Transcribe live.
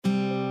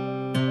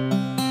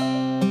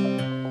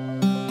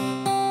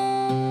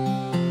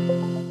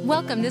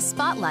Welcome to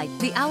Spotlight,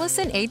 the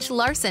Allison H.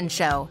 Larson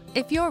Show.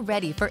 If you're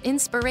ready for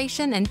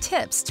inspiration and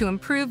tips to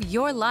improve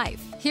your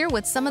life, hear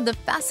what some of the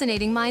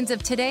fascinating minds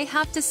of today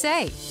have to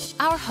say.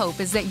 Our hope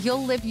is that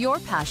you'll live your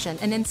passion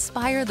and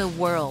inspire the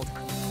world.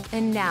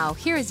 And now,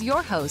 here is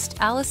your host,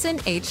 Allison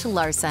H.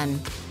 Larson.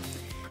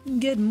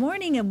 Good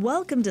morning and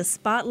welcome to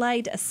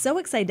Spotlight. So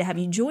excited to have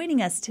you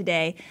joining us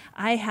today.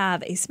 I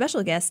have a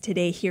special guest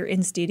today here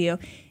in studio.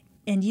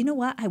 And you know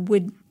what?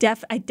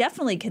 I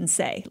definitely can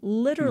say,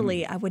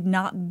 literally, I would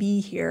not be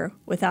here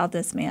without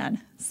this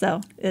man.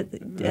 So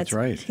that's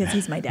right. Because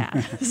he's my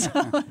dad. So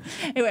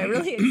anyway,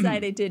 really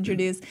excited to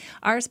introduce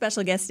our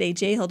special guest today,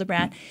 Jay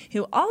Hildebrand,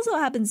 who also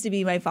happens to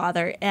be my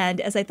father. And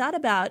as I thought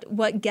about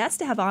what guest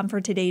to have on for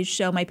today's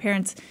show, my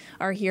parents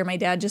are here. My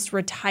dad just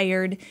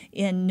retired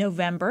in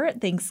November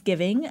at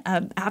Thanksgiving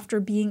after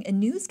being a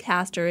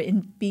newscaster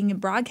and being in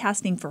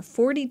broadcasting for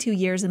 42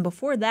 years. And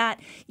before that,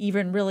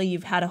 even really,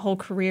 you've had a whole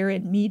career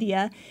in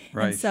media.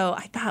 Right. And so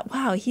I thought,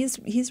 wow, he's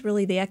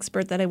really the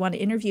expert that I want to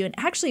interview. And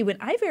actually, when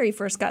I very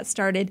first got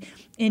started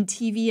in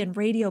TV and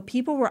radio,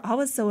 people were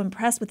always so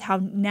impressed with how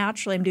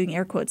naturally, I'm doing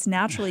air quotes,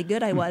 naturally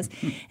good I was.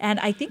 And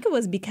I think it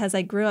was because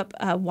I grew up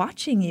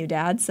watching you,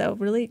 Dad. So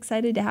really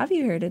excited to have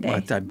you here today.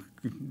 Well,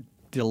 I'm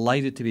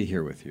delighted to be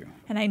here with you.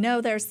 And I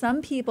know there's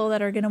some people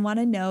that are going to want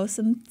to know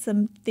some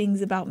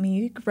things about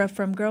me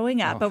from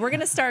growing up. But we're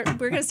going to start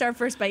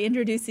first by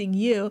introducing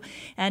you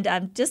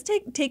and just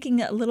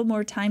taking a little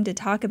more time to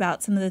talk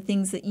about some of the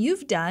things that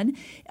you've done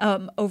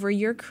over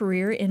your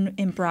career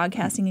in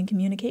broadcasting and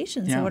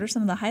communications. Yeah. So what are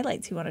some of the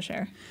highlights you want to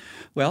share?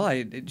 Well,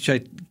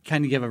 should I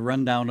kind of give a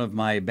rundown of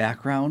my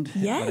background?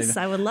 Yes,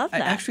 I would love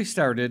that. I actually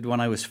started when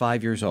I was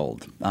 5 years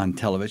old on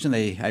television.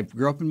 I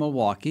grew up in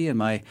Milwaukee, and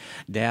my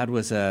dad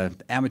was an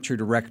amateur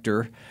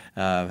director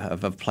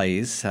of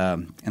plays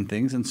and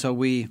things. And so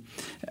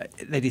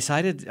they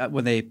decided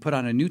when they put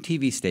on a new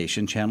TV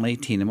station, Channel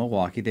 18 in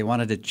Milwaukee, they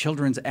wanted a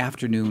children's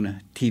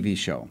afternoon TV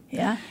show.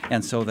 Yeah.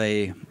 And so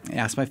they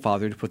asked my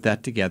father to put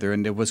that together,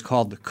 and it was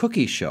called The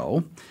Cookie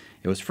Show.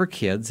 It was for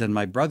kids, and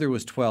my brother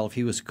was 12.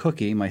 He was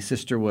Cookie. My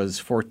sister was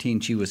 14.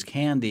 She was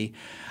Candy.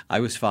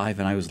 I was 5,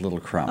 and I was Little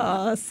Crumb.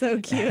 Oh,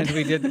 so cute. And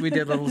we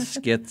did little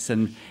skits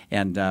and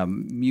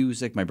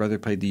music. My brother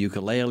played the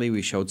ukulele.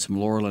 We showed some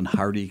Laurel and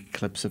Hardy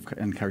clips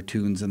and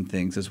cartoons and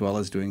things, as well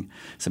as doing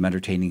some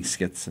entertaining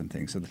skits and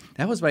things. So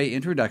that was my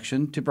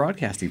introduction to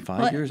broadcasting,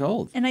 5 years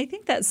old. And I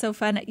think that's so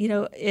fun. You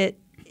know,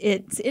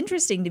 It's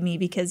interesting to me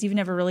because you've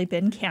never really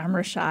been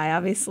camera shy,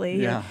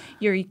 obviously. Yeah.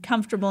 You're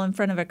comfortable in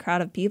front of a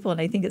crowd of people, and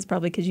I think it's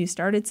probably because you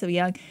started so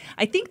young.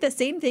 I think the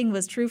same thing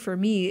was true for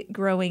me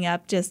growing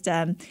up. Just,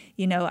 I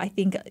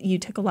think you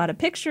took a lot of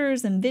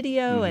pictures and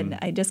video, and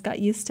I just got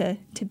used to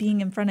being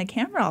in front of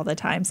camera all the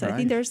time. So I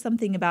think there's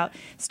something about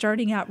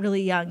starting out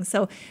really young.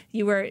 So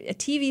you were a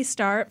TV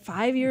star at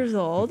 5 years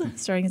old,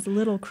 starting as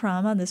Little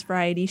Crumb on this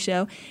variety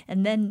show.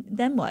 And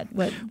then what?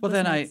 Well,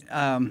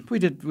 then we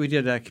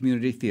did a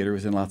community theater. It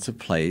was in lots of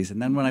plays.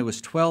 And then when I was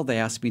 12, they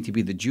asked me to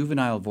be the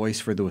juvenile voice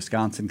for the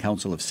Wisconsin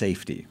Council of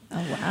Safety.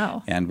 Oh,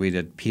 wow. And we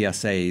did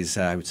PSAs.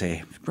 I would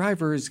say,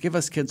 drivers, give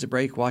us kids a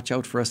break, watch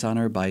out for us on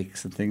our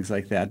bikes and things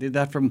like that. I did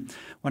that from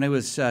when I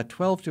was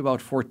 12 to about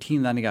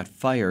 14. Then I got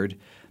fired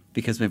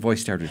because my voice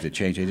started to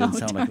change. I didn't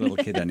sound like a little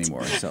kid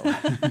anymore. So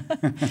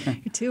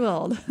You're too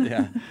old.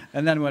 Yeah.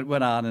 And then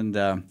went on, and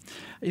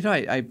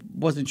I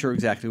wasn't sure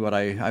exactly what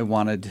I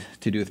wanted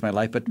to do with my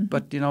life,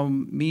 but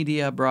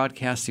media,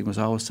 broadcasting was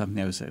always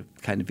something I was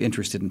kind of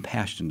interested and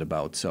passionate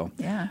about. So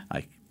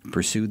I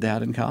pursued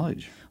that in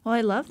college. Well,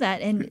 I love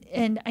that.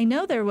 And I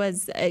know there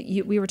was,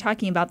 we were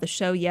talking about the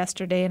show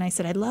yesterday, and I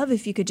said, I'd love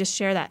if you could just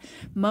share that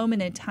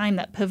moment in time,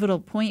 that pivotal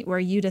point where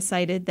you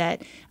decided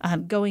that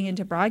going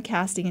into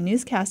broadcasting and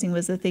newscasting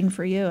was the thing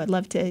for you. I'd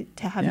love to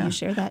have you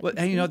share that. Well,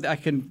 and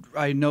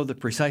I know the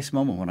precise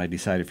moment when I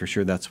decided for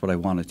sure that's what I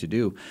wanted to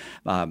do.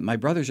 My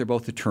brothers are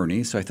both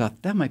attorneys, so I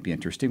thought that might be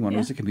interesting. One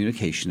was a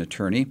communication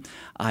attorney.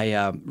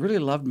 I really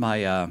loved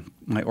my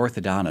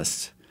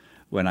orthodontist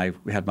when I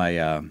had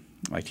my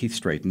teeth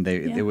straightened.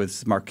 It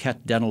was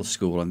Marquette Dental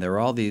School, and there were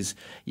all these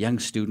young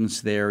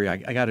students there.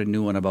 I got a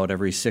new one about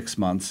every 6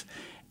 months,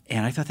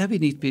 and I thought that'd be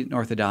neat to be an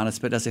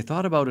orthodontist. But as I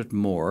thought about it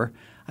more,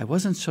 I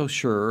wasn't so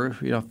sure,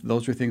 if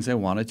those were things I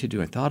wanted to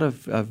do. I thought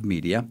of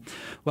media.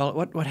 Well,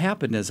 what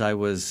happened is I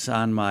was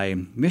on my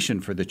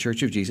mission for the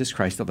Church of Jesus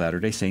Christ of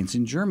Latter-day Saints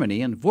in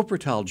Germany, in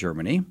Wuppertal,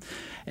 Germany,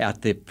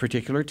 at the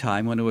particular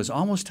time when it was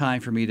almost time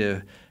for me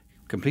to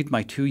complete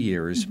my 2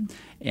 years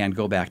and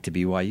go back to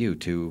BYU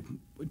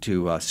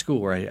to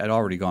school where I had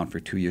already gone for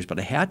 2 years. But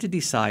I had to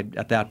decide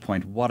at that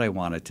point what I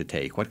wanted to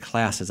take, what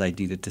classes I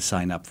needed to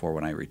sign up for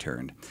when I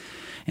returned.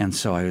 And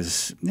so I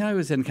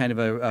was in kind of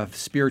a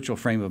spiritual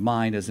frame of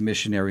mind as a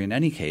missionary in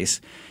any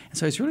case. And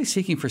so I was really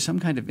seeking for some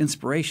kind of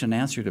inspiration,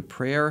 answer to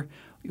prayer.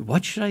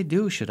 What should I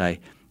do? Should I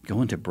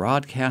go into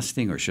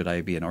broadcasting, or should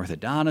I be an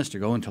orthodontist or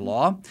go into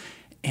law?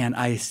 And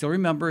I still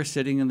remember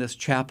sitting in this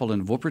chapel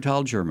in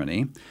Wuppertal,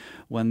 Germany,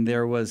 when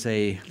there was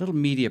a little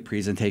media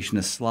presentation,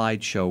 a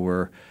slideshow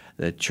where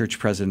the church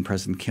president,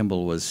 President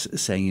Kimball, was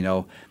saying,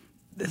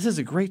 this is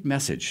a great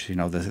message,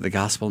 the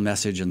gospel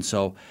message. And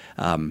so,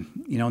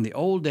 in the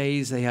old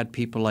days, they had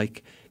people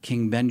like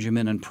King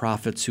Benjamin and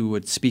prophets who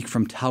would speak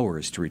from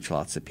towers to reach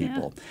lots of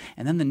people. Yeah.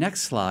 And then the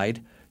next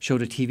slide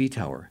showed a TV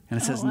tower.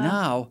 And it says,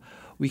 now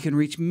we can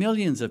reach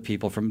millions of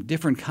people from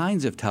different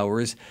kinds of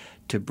towers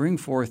to bring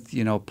forth,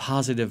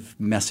 positive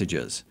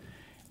messages.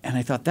 And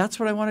I thought, that's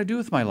what I want to do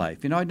with my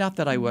life. Not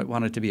that I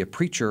wanted to be a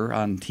preacher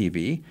on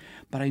TV,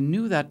 but I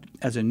knew that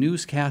as a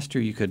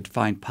newscaster, you could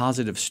find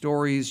positive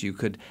stories. You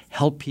could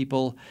help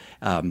people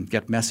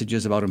get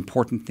messages about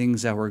important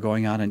things that were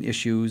going on and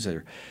issues.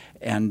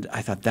 And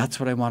I thought, that's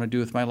what I want to do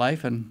with my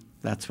life. And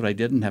that's what I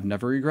did and have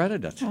never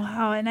regretted it.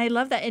 Wow, and I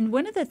love that. And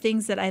one of the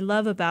things that I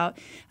love about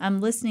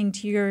listening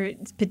to your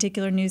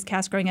particular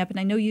newscast growing up, and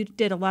I know you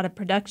did a lot of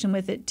production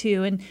with it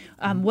too,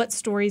 and what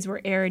stories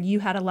were aired,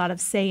 you had a lot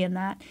of say in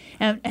that.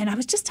 And I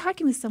was just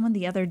talking with someone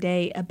the other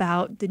day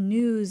about the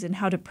news and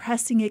how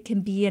depressing it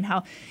can be and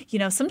how,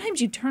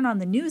 sometimes you turn on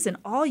the news and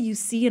all you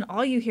see and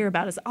all you hear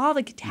about is all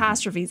the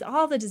catastrophes,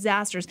 all the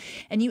disasters,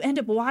 and you end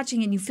up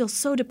watching and you feel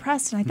so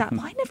depressed. And I thought,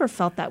 well, I never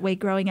felt that way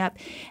growing up.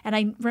 And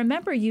I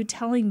remember you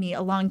telling me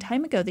a long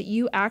time ago that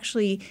you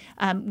actually,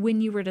 when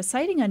you were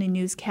deciding on a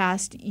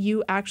newscast,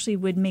 you actually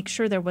would make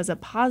sure there was a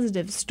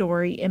positive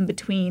story in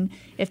between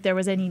if there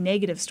was any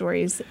negative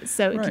stories.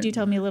 So Could you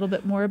tell me a little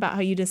bit more about how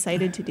you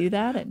decided to do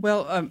that?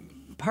 Well,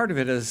 part of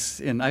it is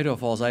in Idaho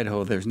Falls,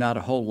 Idaho, there's not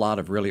a whole lot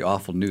of really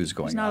awful news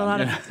going on.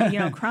 There's not a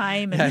lot of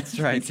crime. And that's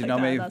right.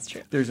 Maybe that's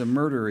true. There's a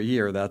murder a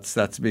year.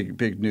 That's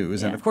big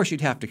news. Yeah. And of course,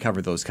 you'd have to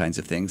cover those kinds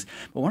of things.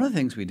 But one of the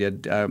things we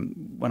did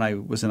when I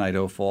was in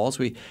Idaho Falls,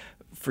 we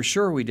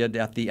did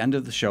at the end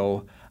of the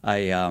show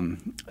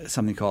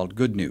something called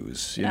Good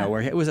News,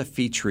 where it was a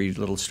featurey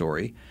little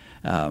story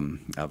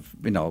of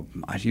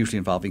usually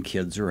involving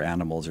kids or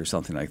animals or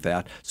something like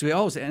that. So we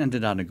always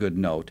ended on a good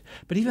note.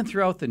 But even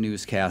throughout the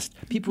newscast,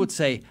 people would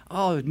say,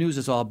 "Oh, the news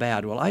is all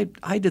bad." Well,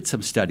 I did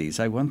some studies.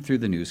 I went through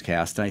the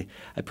newscast and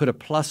I put a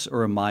plus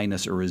or a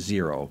minus or a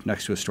zero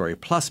next to a story.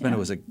 Plus meant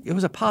it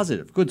was a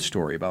positive, good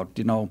story about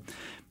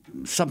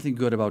something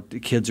good about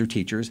the kids or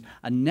teachers.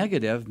 A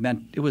negative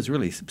meant it was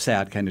really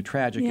sad, kind of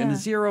tragic. Yeah. And a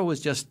zero was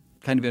just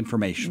kind of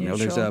information.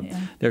 Neutral,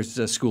 there's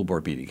a school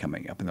board meeting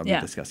coming up, and they'll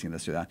be discussing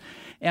this or that.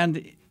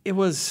 And it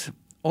was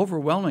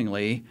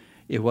overwhelmingly,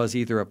 it was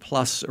either a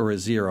plus or a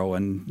zero,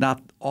 and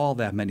not all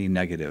that many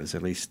negatives,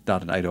 at least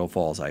not in Idaho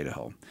Falls,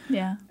 Idaho.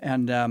 Yeah.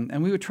 And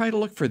we would try to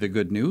look for the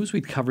good news.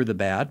 We'd cover the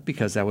bad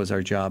because that was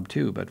our job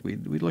too, but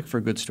we'd look for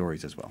good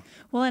stories as well.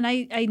 Well, and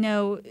I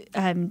know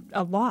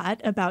a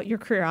lot about your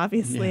career,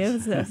 obviously.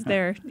 Yes. I was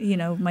there,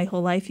 my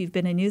whole life you've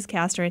been a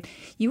newscaster, and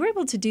you were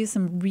able to do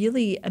some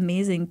really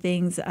amazing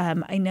things.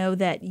 I know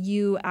that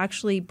you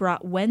actually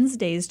brought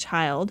Wednesday's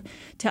Child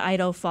to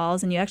Idaho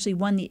Falls, and you actually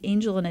won the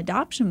Angel in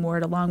Adoption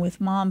Award along with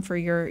Mom for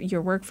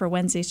your work for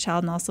Wednesday's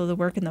Child and also the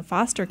work in the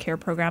foster care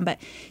program. But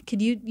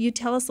could you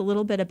tell us a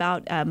little bit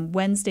about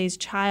Wednesday's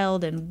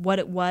Child and what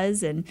it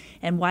was and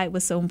why it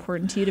was so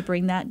important to you to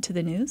bring that to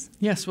the news?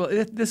 Yes,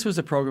 well, this was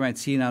a program I'd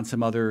seen on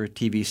some other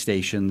TV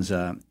stations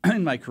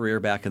in my career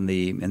back in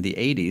the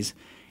 80s.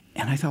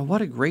 And I thought,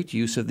 what a great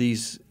use of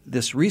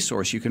this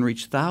resource. You can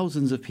reach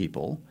thousands of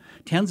people,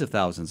 tens of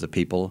thousands of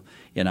people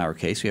in our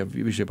case. We have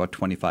usually about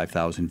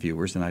 25,000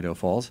 viewers in Idaho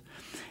Falls.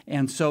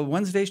 And so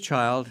Wednesday's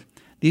Child,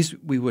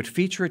 we would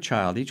feature a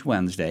child each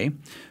Wednesday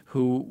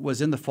who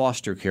was in the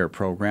foster care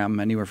program,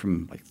 anywhere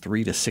from like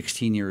 3 to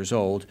 16 years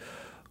old,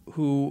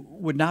 who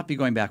would not be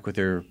going back with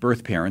their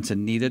birth parents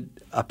and needed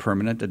a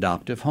permanent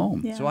adoptive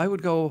home. Yeah. So I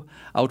would go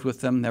out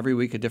with them every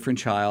week, a different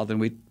child, and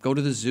we'd go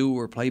to the zoo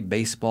or play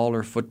baseball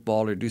or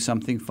football or do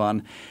something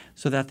fun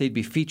so that they'd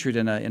be featured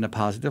in a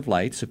positive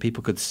light so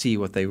people could see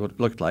what they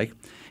looked like.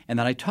 And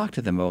then I talked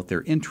to them about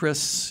their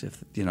interests,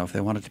 if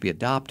they wanted to be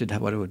adopted,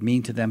 what it would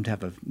mean to them to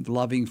have a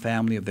loving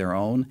family of their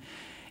own.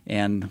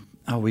 And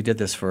we did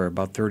this for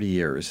about 30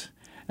 years.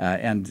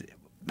 And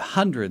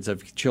hundreds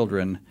of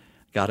children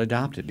got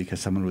adopted because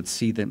someone would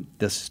see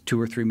this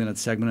 2 or 3 minute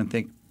segment and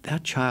think,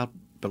 that child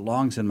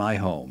belongs in my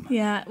home.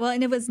 Yeah, well,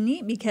 and it was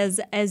neat because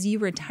as you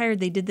retired,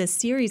 they did this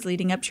series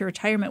leading up to your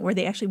retirement where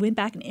they actually went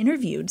back and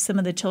interviewed some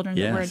of the children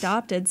that were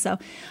adopted. So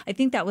I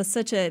think that was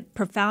such a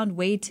profound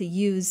way to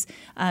use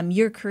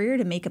your career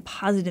to make a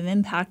positive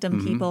impact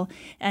on people.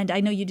 And I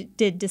know you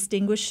did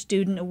Distinguished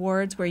Student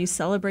Awards where you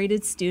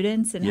celebrated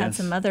students and had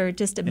some other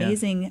just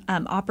amazing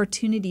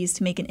opportunities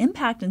to make an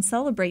impact and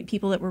celebrate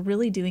people that were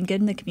really doing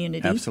good in the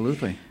community.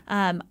 Absolutely.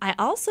 I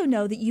also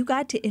know that you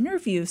got to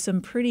interview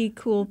some pretty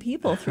cool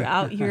people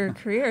throughout your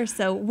career.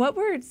 So what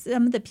were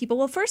some of the people?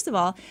 Well, first of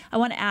all, I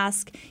want to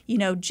ask,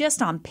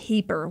 just on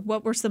paper,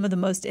 what were some of the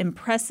most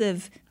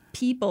impressive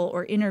people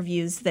or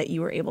interviews that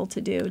you were able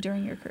to do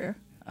during your career?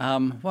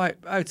 Well,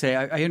 I would say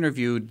I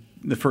interviewed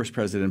the first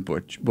President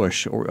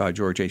Bush or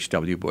George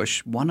H.W.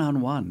 Bush,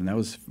 one-on-one. And that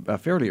was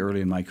fairly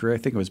early in my career. I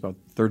think I was about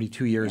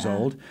 32 years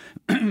old.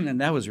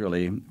 And that was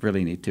really,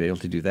 really neat to be able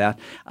to do that.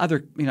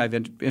 I've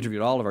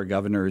interviewed all of our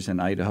governors in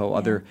Idaho,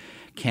 other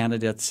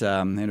candidates,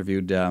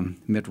 interviewed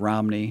Mitt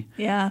Romney.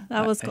 Yeah,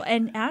 that was cool.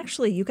 And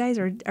actually, you guys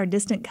are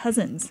distant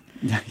cousins.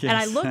 Yes. And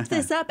I looked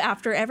this up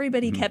after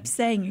everybody kept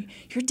saying,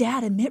 your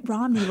dad and Mitt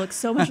Romney look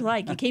so much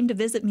alike. You came to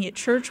visit me at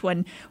church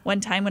one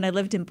time when I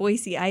lived in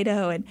Boise,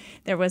 Idaho, and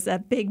there was a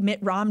big Mitt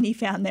Romney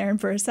fan there. And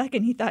for a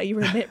second, he thought you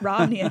were Mitt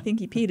Romney. I think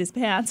he peed his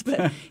pants.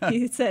 But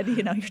he said,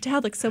 your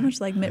dad looks so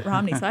much like Mitt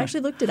Romney. So I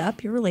actually looked it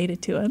up. You're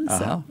related to him.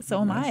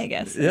 So am I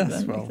guess.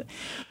 Yes, well.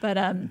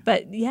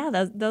 But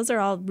yeah, those are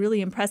all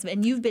really impressive.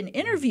 And you've been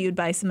interviewed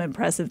by some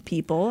impressive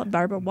people,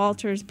 Barbara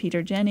Walters,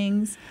 Peter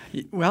Jennings.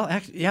 Well,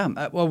 actually, yeah.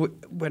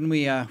 When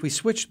we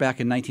switched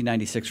back in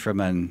 1996 from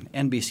an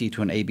NBC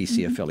to an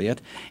ABC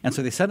affiliate, and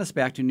so they sent us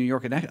back to New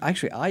York, and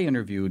actually I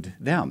interviewed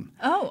them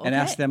and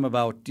asked them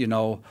about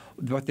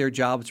what their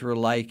jobs were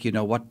like,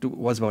 what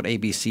was about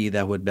ABC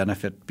that would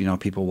benefit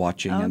people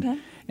watching,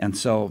 and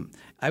so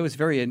I was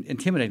very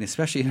intimidating,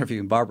 especially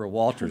interviewing Barbara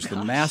Walters,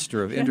 the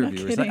master of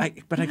interviewers.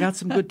 But I got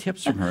some good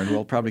tips from her, and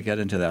we'll probably get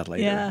into that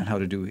later on how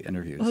to do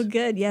interviews. Well,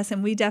 good. Yes,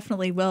 and we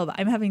definitely will.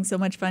 I'm having so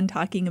much fun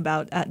talking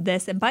about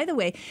this. And by the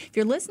way, if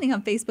you're listening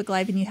on Facebook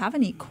Live and you have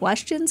any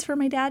questions for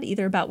my dad,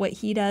 either about what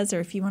he does or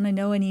if you want to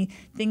know any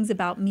things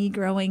about me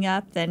growing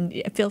up,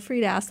 then feel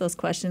free to ask those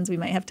questions. We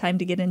might have time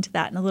to get into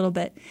that in a little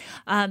bit.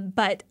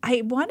 But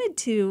I wanted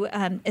to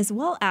as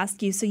well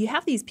ask you, so you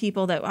have these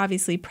people that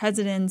obviously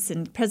presidents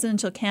and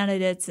presidential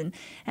candidates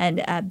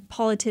and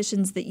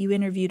politicians that you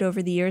interviewed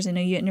over the years. I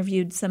know you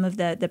interviewed some of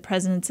the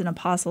presidents and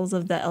apostles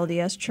of the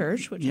LDS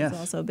Church, which is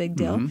also a big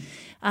deal.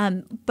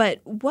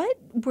 But what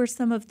were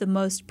some of the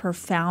most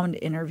profound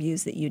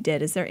interviews that you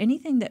did? Is there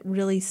anything that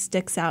really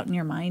sticks out in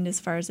your mind as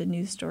far as a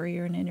news story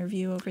or an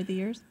interview over the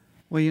years?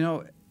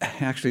 Well,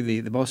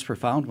 actually, the most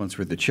profound ones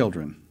were the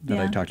children that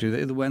I talked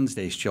to, the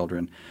Wednesday's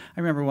children. I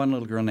remember one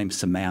little girl named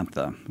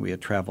Samantha. We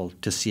had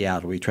traveled to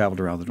Seattle. We traveled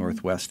around the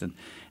Northwest,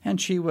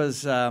 and she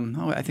was,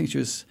 I think she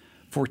was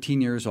 14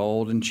 years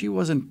old, and she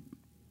wasn't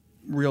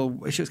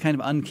she was kind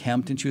of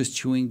unkempt, and she was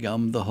chewing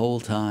gum the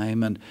whole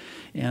time,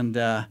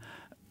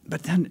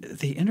 but then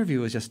the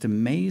interview was just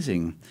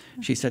amazing.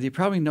 She said, "You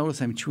probably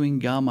notice I'm chewing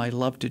gum. I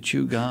love to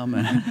chew gum."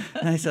 And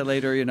I said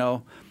later,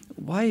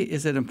 why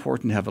is it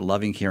important to have a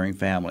loving, caring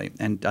family?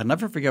 And I'll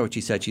never forget what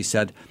she said. She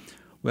said,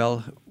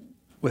 well,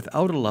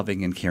 without a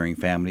loving and caring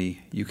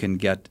family, you can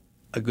get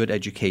a good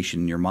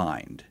education in your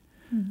mind.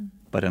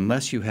 But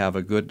unless you have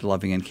a good,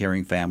 loving, and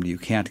caring family, you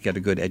can't get a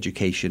good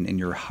education in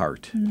your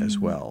heart as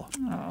well.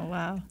 Oh,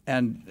 wow.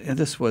 And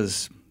this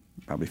was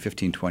probably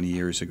 15, 20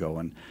 years ago,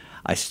 and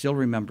I still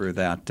remember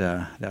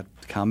that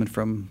comment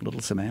from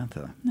little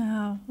Samantha.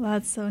 Oh,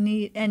 that's so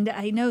neat. And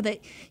I know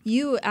that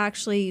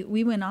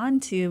we went on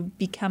to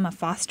become a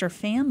foster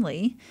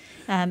family,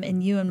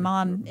 and you and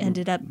Mom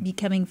ended up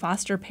becoming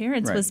foster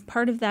parents. Right. Was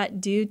part of that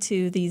due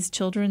to these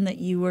children that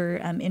you were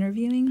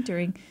interviewing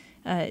during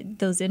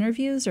those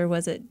interviews, or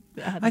was it?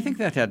 I think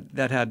that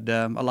had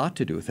a lot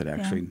to do with it,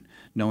 actually,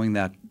 knowing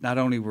that not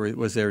only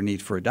was there a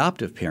need for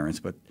adoptive parents,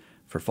 but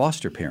for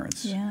foster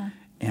parents. Yeah.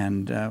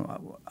 And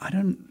I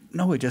don't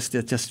know, it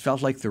just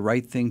felt like the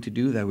right thing to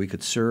do, that we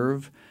could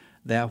serve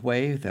that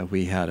way, that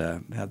we had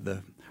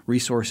the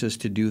resources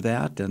to do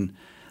that, and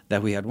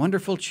that we had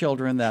wonderful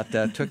children that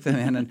took them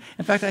in. And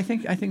in fact, I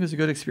think it was a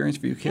good experience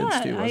for you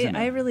kids too, wasn't it?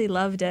 I really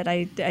loved it.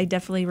 I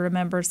definitely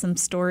remember some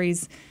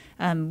stories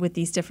with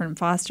these different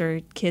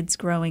foster kids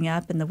growing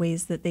up and the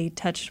ways that they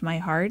touched my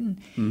heart.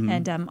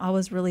 And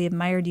always really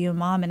admired you and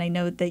Mom. And I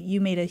know that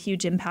you made a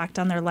huge impact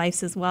on their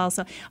lives as well.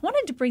 So I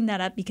wanted to bring that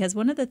up because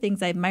one of the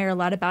things I admire a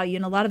lot about you,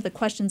 and a lot of the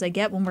questions I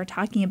get when we're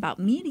talking about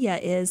media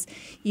is,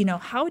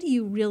 how do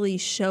you really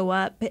show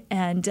up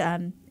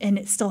and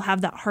still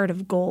have that heart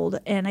of gold?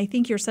 And I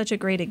think you're such a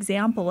great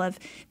example of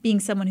being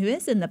someone who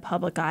is in the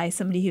public eye,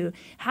 somebody who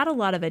had a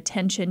lot of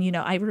attention.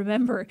 I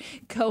remember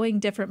going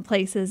different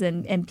places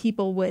and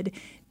people would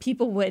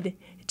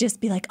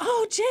just be like,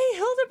 "Oh, Jay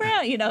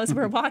Hildebrand," as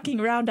we're walking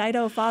around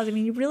Idaho Falls. I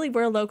mean, you really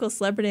were a local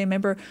celebrity. I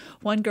remember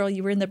one girl,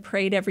 you were in the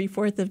parade every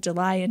 4th of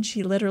July, and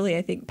she literally,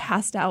 I think,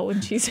 passed out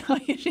when she saw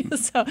you. She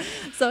was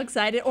so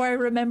excited. Or I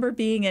remember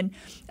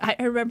I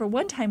remember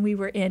one time we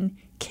were in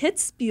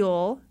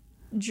Kitzbühel,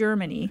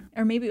 Germany,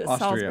 or maybe it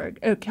was Austria.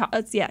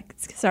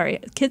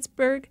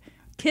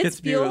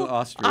 Kitzbühel,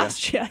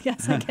 Austria.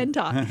 Yes, I can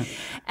talk.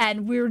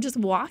 And we were just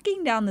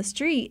walking down the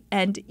street,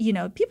 and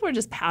people were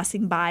just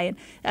passing by,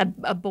 and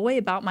a boy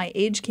about my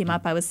age came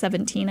up. I was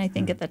 17, I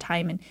think, at the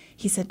time, and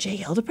he said, "Jay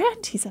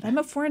Hildebrand." He said, "I'm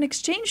a foreign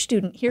exchange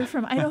student here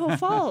from Idaho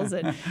Falls."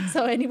 And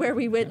so anywhere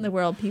we went in the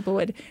world, people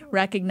would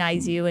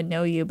recognize you and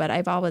know you. But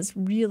I've always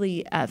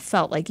really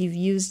felt like you've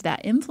used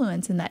that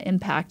influence and that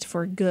impact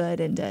for good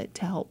and to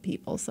help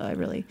people. So I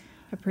really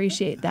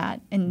appreciate that.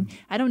 And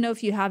I don't know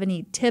if you have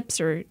any tips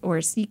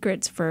or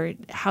secrets for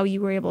how you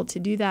were able to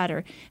do that,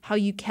 or how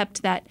you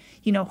kept that,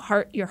 your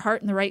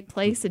heart in the right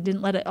place and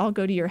didn't let it all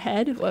go to your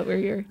head. What were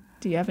your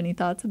Do you have any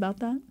thoughts about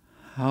that?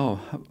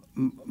 Oh,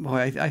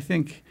 boy, I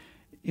think,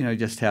 you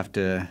just have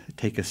to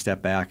take a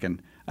step back,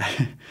 and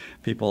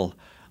people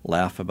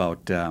laugh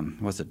about,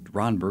 was it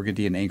Ron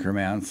Burgundy and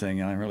Anchorman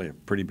saying, I'm really a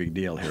pretty big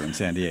deal here in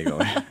San Diego.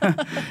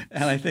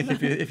 And I think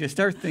if you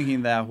start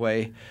thinking that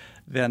way,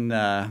 then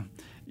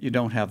you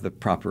don't have the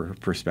proper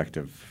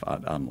perspective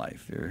on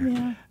life.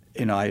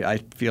 I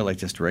feel like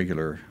just a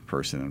regular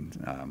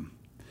person.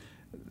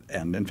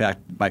 And in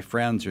fact, my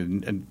friends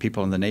and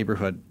people in the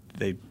neighborhood,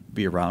 they'd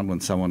be around when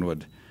someone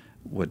would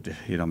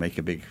make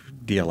a big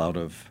deal out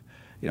of,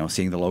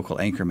 seeing the local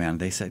Anchorman.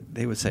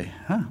 They would say,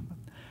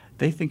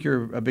 they think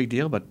you're a big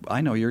deal, but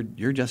I know you're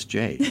just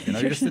Jay.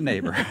 You're just a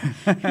neighbor.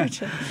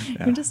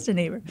 You're just a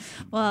neighbor.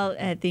 Well,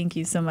 thank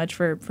you so much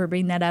for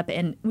bringing that up.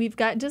 And we've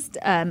got just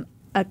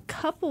a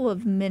couple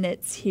of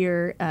minutes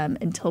here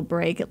until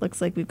break. It looks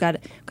like we've got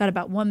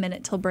about 1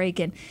 minute till break,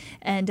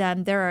 and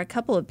there are a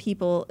couple of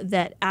people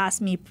that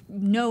asked me,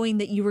 knowing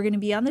that you were going to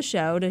be on the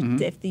show,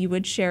 if you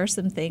would share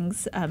some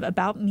things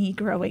about me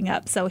growing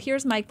up. So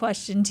here's my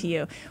question to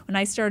you: when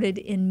I started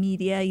in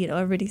media,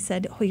 everybody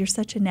said, "Oh, you're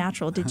such a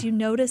natural." Did you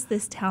notice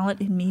this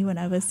talent in me when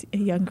I was a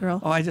young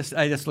girl? Oh, I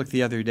just looked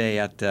the other day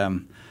at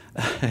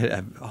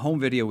a home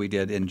video we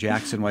did in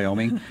Jackson,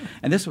 Wyoming,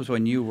 and this was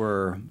when you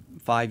were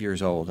 5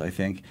 years old, I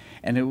think,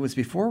 and it was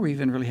before we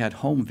even really had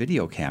home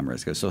video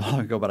cameras, because so long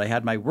ago. But I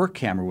had my work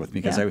camera with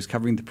me because I was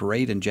covering the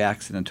parade in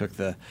Jackson and took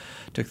the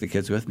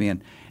kids with me,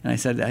 and I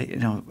said,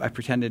 I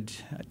pretended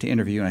to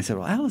interview, and I said,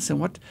 well, Allison,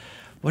 what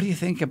do you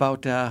think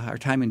about our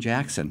time in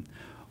Jackson?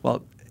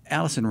 Well,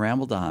 Allison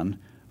rambled on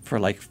for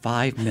like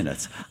 5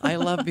 minutes. I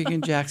love being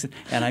in Jackson,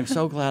 and I'm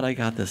so glad I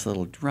got this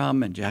little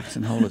drum, and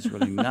Jackson Hole is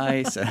really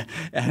nice,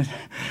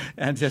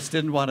 and just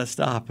didn't want to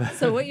stop.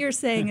 So what you're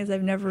saying is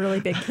I've never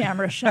really been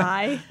camera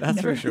shy. That's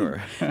for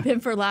sure. Been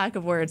for lack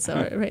of words.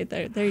 So right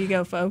there you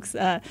go, folks.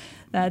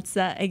 That's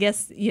I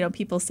guess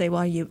people say,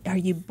 well, are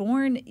you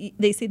born?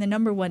 They say the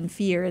number one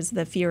fear is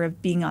the fear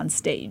of being on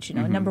stage.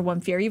 Number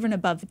one fear, even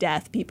above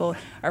death. People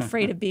are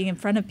afraid of being in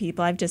front of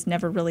people. I've just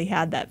never really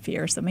had that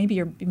fear. So maybe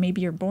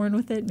you're born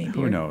with it. Maybe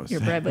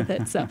you're bred with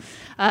it. So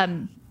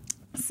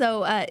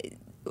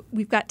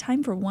we've got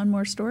time for one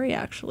more story,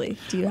 actually.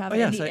 Do you have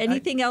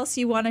anything else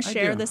you want to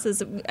share?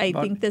 I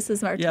think this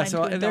is our time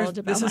to indulge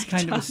about this is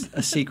kind of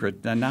a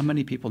secret. Not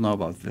many people know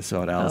about this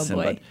about Allison,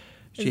 but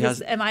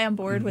am I on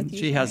board with you?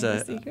 She has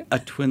a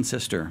twin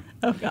sister.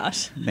 Oh,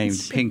 gosh.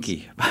 Named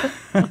Pinky.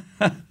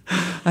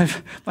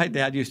 My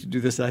dad used to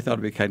do this, and I thought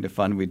it'd be kind of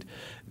fun.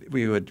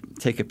 We would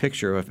take a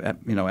picture of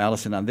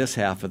Allison on this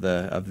half of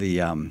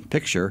the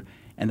picture,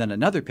 and then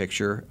another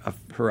picture of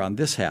her on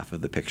this half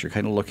of the picture,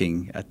 kind of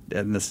looking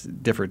in this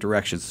different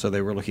directions. So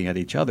they were looking at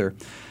each other.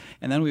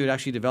 And then we would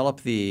actually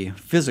develop the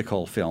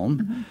physical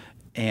film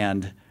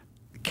and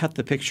cut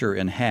the picture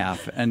in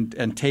half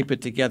and tape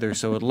it together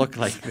so it looked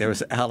like there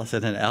was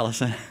Allison and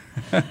Allison.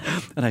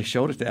 And I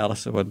showed it to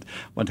Allison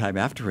one time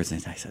afterwards,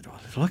 and I said, well,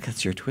 look,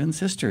 it's your twin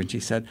sister. And she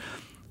said,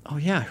 oh,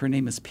 yeah, her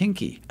name is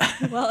Pinky.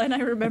 Well, and I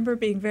remember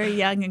being very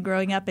young and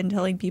growing up and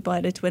telling people I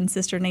had a twin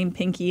sister named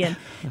Pinky, and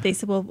they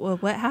said, well,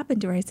 what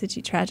happened to her? I said,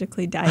 she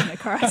tragically died in a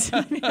car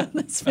accident on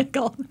this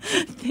fickle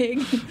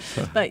thing.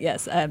 But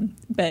yes,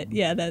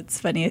 that's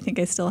funny. I think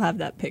I still have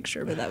that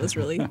picture, but that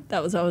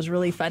was always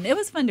really fun. It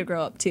was fun to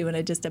grow up, too,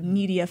 in just a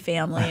media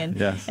family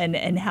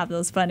and have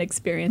those fun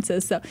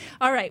experiences. So,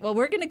 all right, well,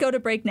 we're going to go to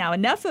break now.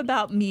 Enough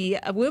about me.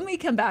 When we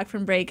come back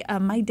from break,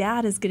 my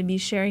dad is going to be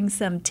sharing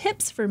some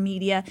tips for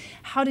media,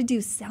 how to do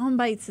sound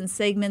bites and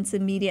segments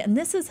in media. And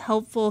this is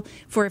helpful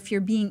for if you're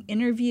being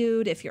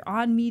interviewed, if you're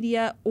on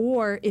media,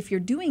 or if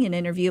you're doing an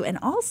interview. And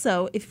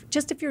also, if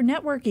you're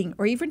networking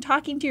or even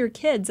talking to your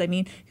kids. I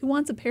mean, who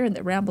wants a parent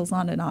that rambles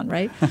on and on,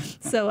 right?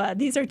 So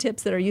these are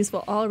tips that are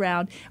useful all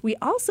around. We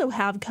also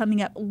have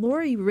coming up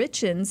Lori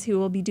Richins, who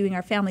will be doing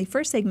our Family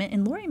First segment.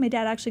 And Lori and my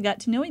dad actually got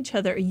to know each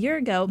other a year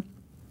ago.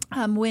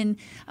 When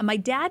my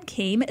dad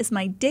came as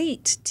my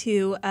date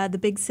to the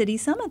Big City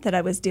Summit that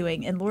I was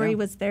doing. And Lori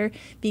was there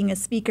being a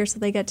speaker, so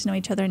they got to know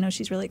each other. I know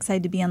she's really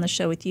excited to be on the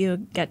show with you.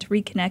 Got to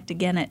reconnect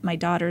again at my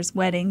daughter's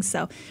wedding.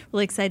 So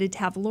really excited to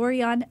have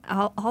Lori on.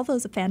 All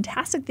those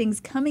fantastic things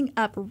coming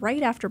up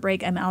right after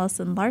break. I'm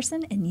Allison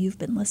Larson, and you've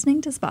been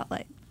listening to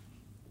Spotlight.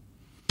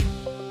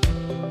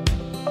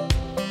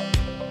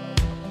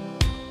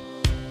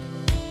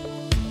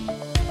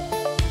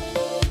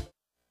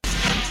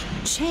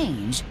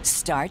 Change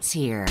starts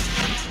here.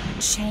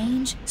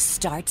 Change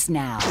starts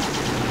now.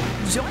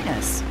 Join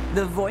us,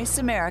 the Voice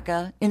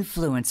America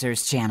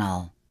Influencers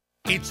Channel.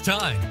 It's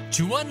time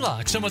to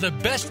unlock some of the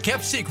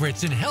best-kept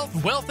secrets in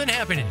health, wealth, and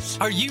happiness.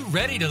 Are you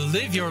ready to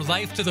live your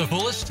life to the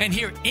fullest and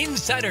hear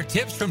insider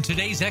tips from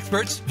today's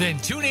experts? Then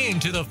tune in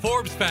to The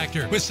Forbes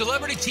Factor with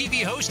celebrity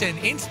TV host and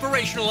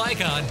inspirational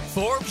icon,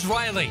 Forbes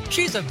Riley.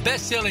 She's a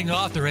best-selling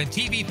author and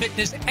TV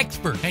fitness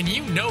expert, and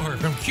you know her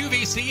from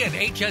QVC and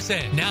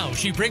HSN. Now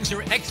she brings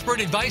her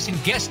expert advice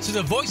and guests to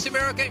the Voice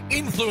America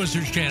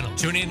Influencers Channel.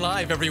 Tune in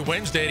live every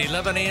Wednesday at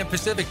 11 a.m.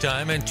 Pacific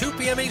Time and 2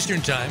 p.m.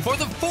 Eastern Time for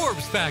The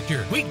Forbes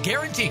Factor. We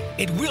guarantee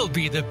it will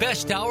be the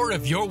best hour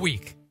of your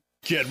week.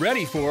 Get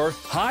ready for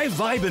High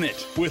Vibin'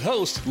 It with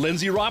hosts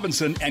Lindsay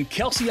Robinson and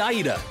Kelsey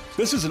Aida.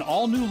 This is an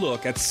all-new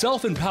look at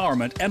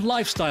self-empowerment and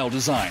lifestyle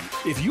design.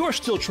 If you are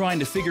still trying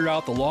to figure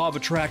out the law of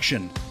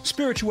attraction,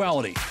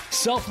 spirituality,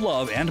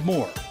 self-love, and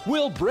more,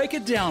 we'll break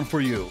it down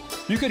for you.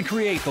 You can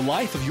create the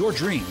life of your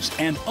dreams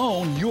and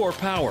own your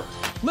power.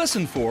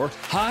 Listen for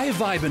High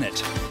Vibin'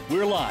 It.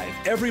 We're live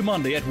every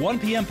Monday at 1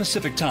 p.m.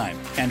 Pacific Time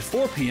and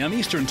 4 p.m.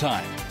 Eastern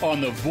Time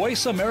on the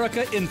Voice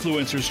America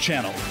Influencers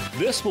channel.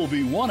 This will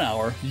be 1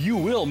 hour you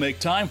will make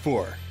time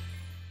for.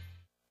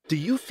 Do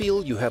you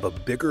feel you have a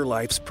bigger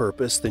life's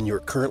purpose than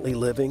you're currently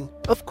living?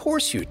 Of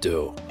course you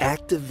do.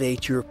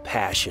 Activate your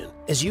passion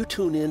as you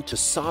tune in to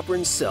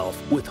Sovereign Self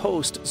with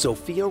host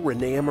Zofia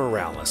Renea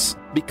Morales.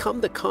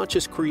 Become the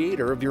conscious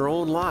creator of your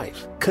own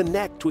life.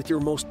 Connect with your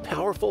most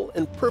powerful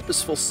and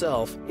purposeful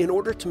self in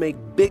order to make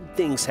big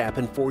things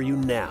happen for you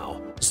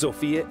now.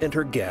 Zofia and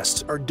her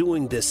guests are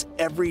doing this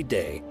every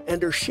day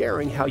and are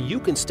sharing how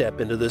you can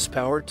step into this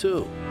power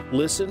too.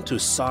 Listen to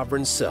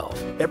Sovereign Self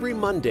every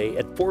Monday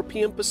at 4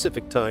 p.m.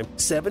 Pacific Time,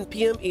 7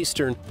 p.m.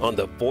 Eastern on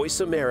the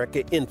Voice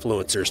America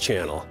Influencers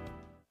channel.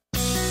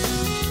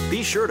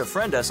 Be sure to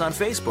friend us on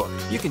Facebook.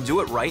 You can do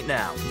it right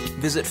now.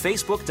 Visit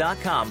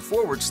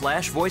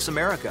facebook.com/Voice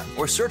America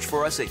or search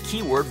for us at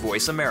keyword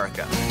Voice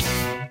America.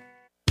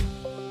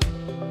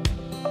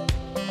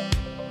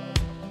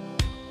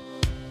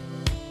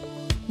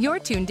 You're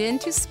tuned in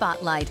to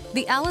Spotlight,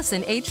 the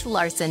Allison H.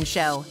 Larson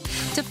Show.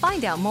 To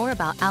find out more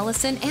about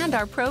Allison and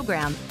our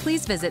program,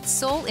 please visit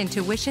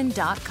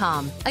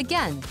soulintuition.com.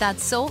 Again,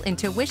 that's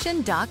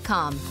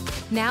soulintuition.com.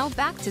 Now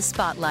back to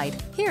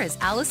Spotlight. Here is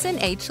Allison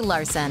H.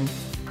 Larson.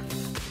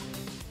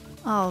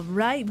 All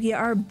right, we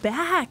are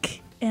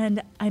back,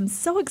 and I'm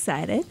so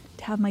excited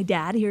to have my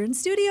dad here in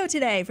studio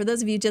today. For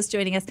those of you just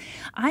joining us,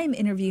 I'm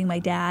interviewing my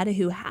dad,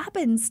 who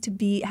happens to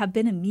have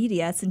been in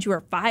media since you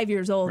were 5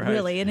 years old, Right.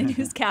 really, and a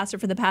newscaster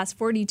for the past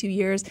 42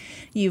 years.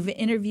 You've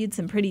interviewed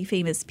some pretty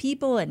famous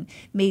people and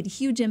made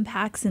huge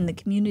impacts in the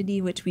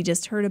community, which we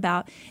just heard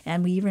about,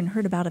 and we even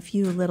heard about a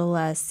few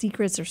little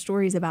secrets or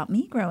stories about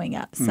me growing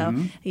up. So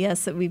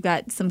yes, we've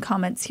got some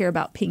comments here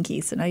about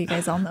Pinky, so now you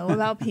guys all know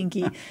about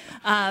Pinky.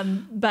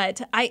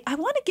 But I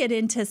want to get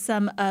into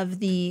some of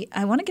the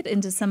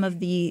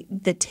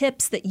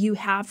tips that you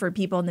have for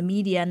people in the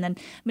media. And then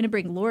I'm going to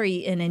bring Lori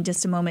in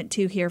just a moment,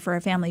 too, here for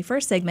our Family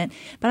First segment.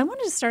 But I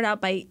wanted to start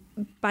out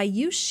by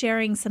you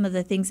sharing some of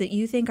the things that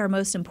you think are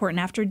most important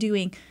after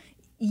doing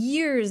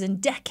years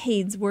and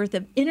decades worth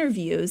of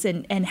interviews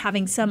and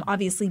having some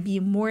obviously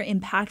be more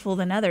impactful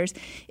than others.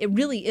 It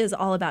really is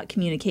all about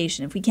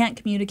communication. If we can't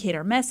communicate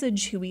our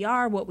message, who we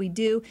are, what we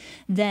do,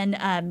 then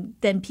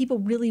people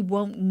really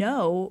won't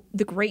know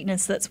the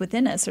greatness that's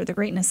within us or the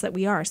greatness that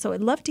we are. So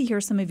I'd love to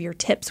hear some of your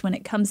tips when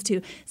it comes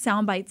to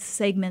sound bites,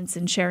 segments,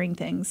 and sharing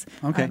things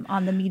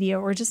on the media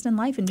or just in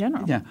life in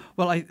general. Yeah.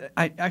 Well, I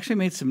actually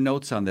made some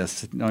notes on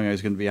this, knowing I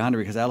was going to be on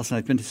here, because, Allison,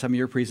 I've been to some of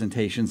your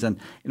presentations, and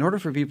in order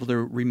for people to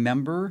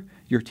remember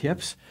your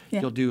tips,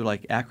 you'll do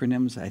like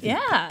acronyms. I think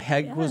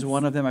PEG was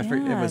one of them. I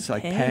forget, it was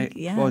like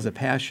PEG. What was it?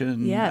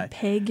 Passion. Yeah,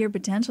 PEG your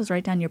potentials.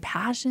 Write down your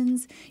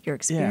passions, your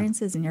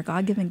experiences, and your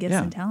God-given gifts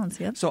and talents.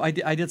 Yep. So I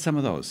did some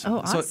of those. Oh,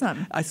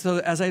 awesome. So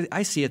as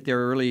I see it, there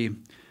are really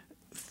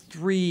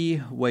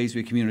three ways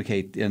we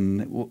communicate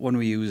when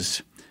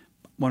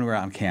we're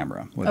on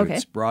camera, whether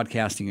it's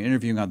broadcasting or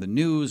interviewing on the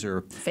news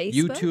or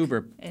YouTube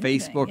or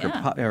Facebook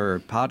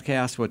or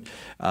podcast,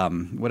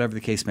 whatever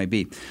the case may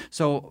be.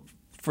 So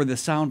for the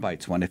sound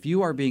bites one, if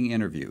you are being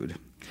interviewed,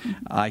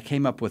 I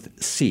came up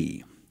with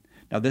C.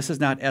 Now, this is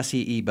not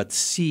SEE, but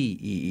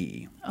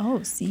CEE.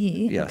 Oh,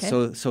 CEE. Yeah,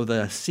 okay. so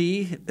the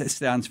C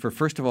stands for,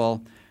 first of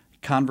all,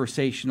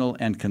 conversational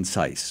and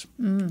concise.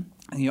 And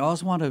you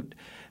always want to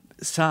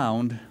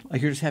sound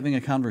like you're just having a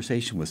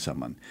conversation with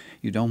someone.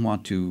 You don't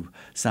want to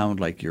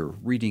sound like you're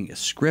reading a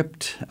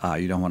script.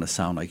 You don't want to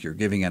sound like you're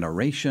giving an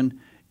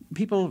oration.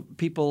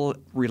 People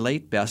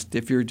relate best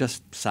if you're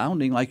just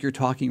sounding like you're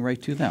talking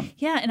right to them.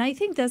 Yeah, and I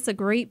think that's a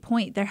great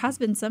point. There has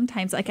been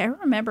sometimes, like I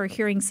remember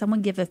hearing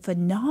someone give a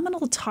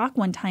phenomenal talk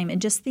one time and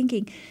just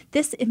thinking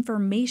this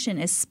information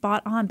is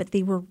spot on, but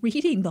they were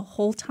reading the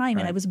whole time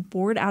and I was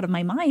bored out of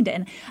my mind.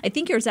 And I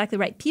think you're exactly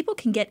right. People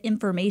can get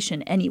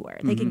information anywhere.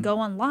 They can go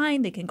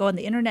online, they can go on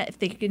the internet if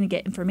they're going to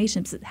get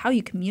information. It's how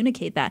you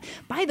communicate that.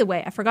 By the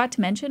way, I forgot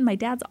to mention, my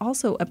dad's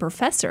also a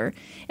professor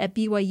at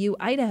BYU,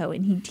 Idaho,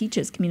 and he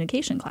teaches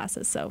communication classes.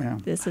 So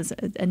this is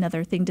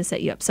another thing to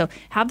set you up. So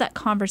have that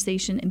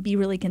conversation and be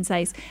really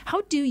concise.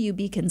 How do you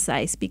be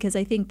concise? Because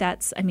I think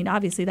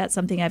obviously that's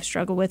something I've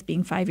struggled with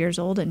being 5 years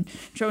old and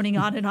droning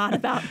on and on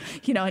about,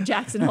 in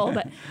Jackson Hole.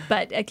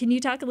 But can you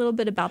talk a little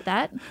bit about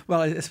that?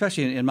 Well,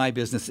 especially in my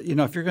business,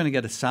 if you're going to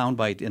get a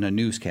soundbite in a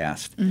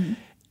newscast,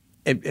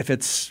 if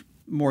it's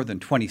more than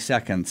 20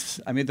 seconds,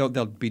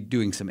 they'll be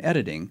doing some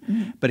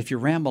editing. But if you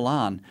ramble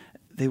on,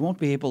 you won't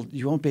be able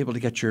to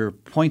get your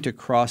point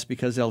across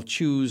because they'll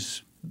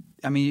choose.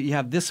 You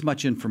have this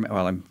much information.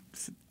 Well, I'm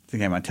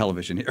think I'm on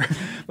television here,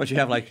 but you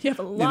have like... You have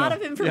a lot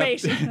of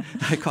information.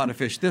 I caught a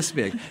fish this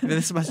big,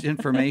 this much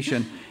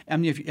information,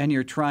 and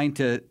you're trying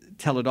to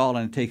tell it all,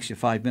 and it takes you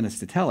 5 minutes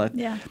to tell it.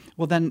 Yeah.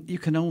 Well, then you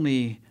can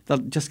they'll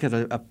just get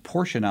a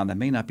portion on that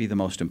may not be the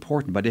most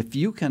important. But if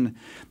you can,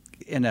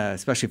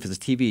 especially if it's a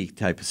TV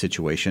type of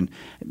situation,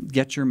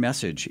 get your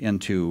message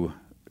into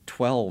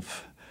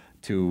 12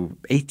 to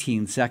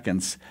 18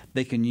 seconds,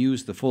 they can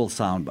use the full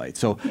soundbite.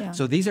 So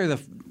these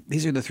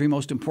are the three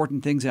most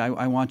important things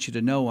I want you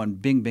to know on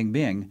Bing, Bing,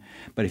 Bing.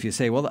 But if you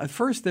say, well, at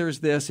first there's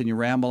this, and you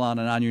ramble on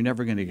and on, you're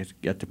never going to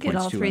get to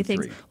points all 2 three and 3.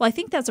 things. Well, I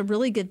think that's a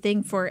really good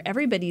thing for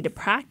everybody to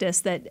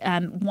practice that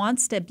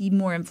wants to be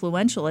more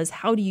influential is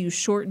how do you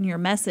shorten your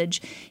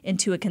message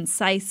into a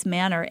concise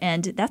manner?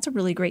 And that's a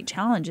really great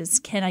challenge is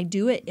can I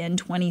do it in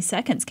 20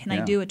 seconds? Can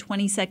I do a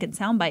 20-second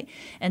soundbite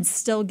and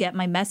still get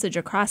my message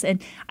across? And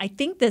I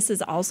think this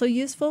is also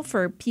useful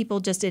for people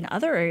just in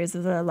other areas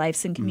of their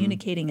lives and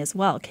communicating as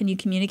well. Can you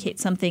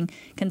communicate something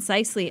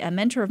concisely? A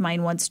mentor of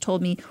mine once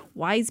told me,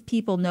 wise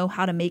people know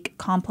how to make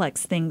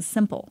complex things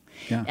simple.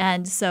 Yeah.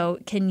 And so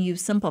can you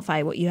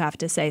simplify what you have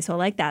to say? So I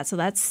like that. So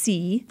that's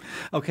C.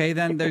 Okay,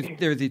 then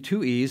there are the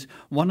 2 E's.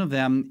 One of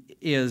them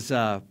is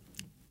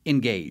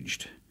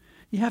engaged.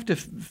 You have to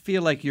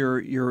feel like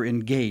you're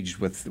engaged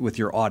with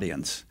your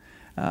audience.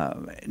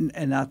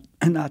 And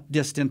not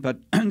distant, but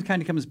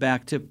kind of comes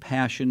back to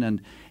passion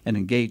and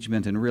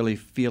engagement and really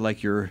feel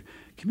like you're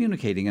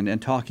communicating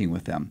and talking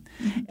with them.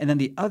 Mm-hmm. And then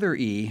the other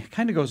E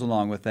kind of goes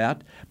along with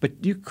that,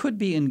 but you could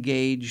be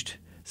engaged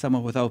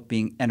somewhat without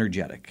being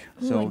energetic.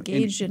 So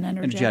engaged and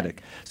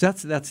energetic. So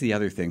that's the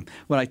other thing.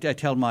 When I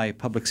tell my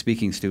public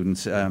speaking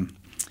students at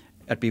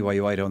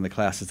BYU Idaho in the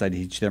classes I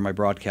teach there, my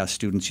broadcast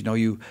students,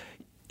 when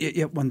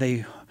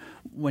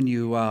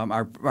you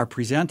are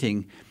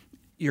presenting,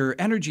 your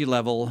energy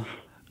level,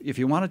 if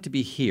you want it to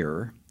be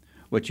here,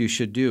 what you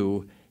should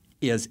do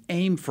is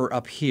aim for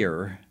up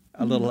here,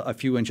 a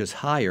few inches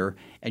higher,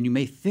 and you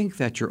may think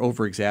that you're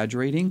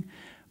over-exaggerating,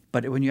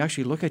 but when you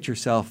actually look at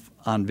yourself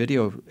on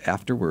video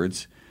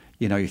afterwards,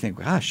 you think,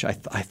 gosh, I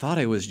thought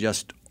I was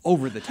just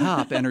over the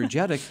top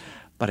energetic,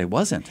 but I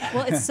wasn't.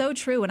 Well, it's so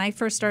true. When I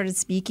first started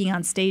speaking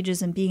on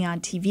stages and being on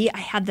TV, I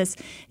had this,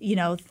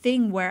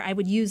 thing where I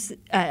would use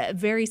a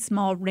very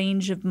small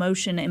range of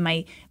motion in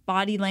my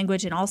body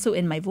language and also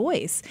in my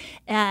voice.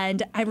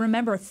 And I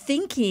remember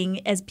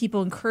thinking, as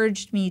people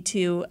encouraged me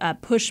to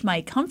push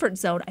my comfort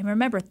zone, I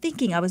remember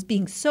thinking I was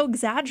being so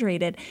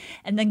exaggerated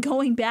and then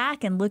going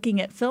back and looking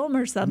at film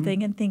or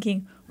something and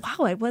thinking,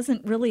 wow, I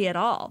wasn't really at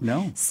all.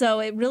 No. So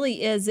it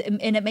really is,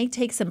 and it may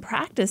take some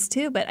practice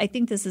too, but I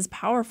think this is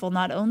powerful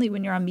not only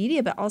when you're on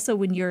media, but also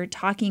when you're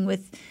talking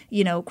with,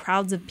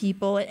 crowds of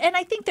people. And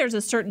I think there's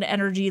a certain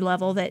energy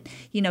level that,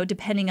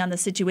 depending on the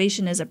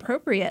situation is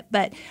appropriate.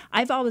 But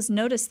I've always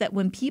noticed that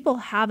when people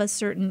have a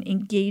certain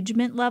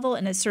engagement level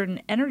and a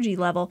certain energy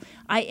level,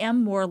 I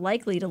am more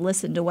likely to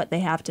listen to what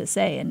they have to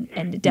say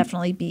and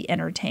definitely be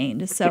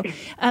entertained. So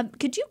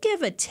could you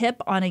give a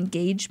tip on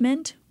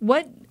engagement?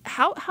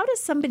 How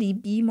does somebody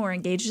be more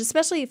engaged,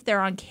 especially if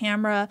they're on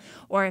camera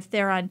or if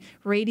they're on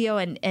radio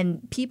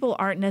and people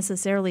aren't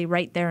necessarily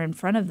right there in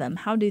front of them?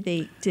 How do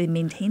they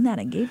maintain that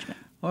engagement?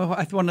 Well,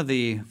 one of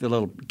the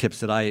little tips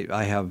that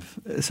I have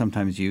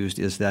sometimes used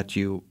is that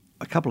a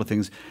couple of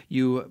things.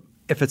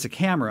 If it's a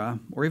camera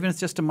or even if it's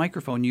just a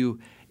microphone, you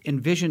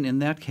envision in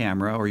that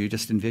camera or you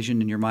just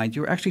envision in your mind,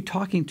 you're actually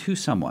talking to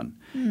someone.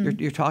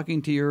 You're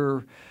talking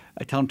to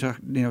I tell them to,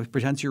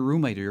 pretend it's your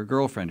roommate or your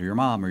girlfriend or your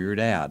mom or your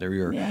dad or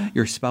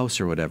your spouse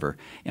or whatever.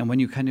 And when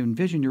you kind of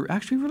envision you're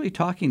actually really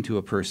talking to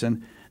a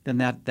person, then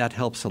that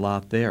helps a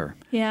lot there.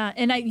 Yeah,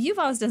 and you've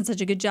always done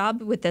such a good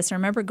job with this. I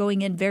remember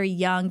going in very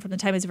young, from the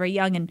time I was very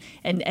young,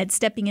 and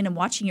stepping in and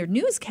watching your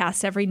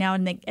newscasts every now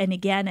and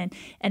again.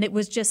 And it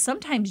was just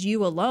sometimes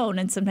you alone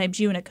and sometimes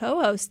you and a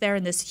co-host there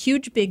in this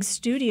huge big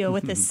studio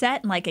with a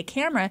set and like a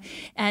camera.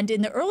 And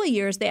in the early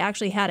years, they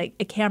actually had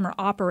a camera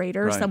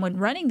operator, someone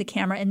running the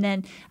camera. And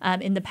then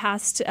in the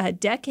past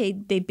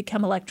decade, they've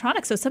become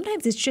electronic. So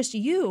sometimes it's just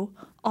you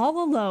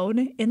all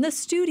alone in the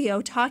studio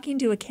talking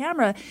to a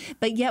camera,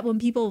 but yet when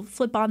people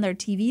flip on their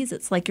TVs,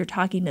 it's like you're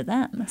talking to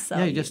them.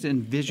 So you just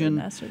envision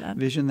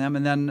them,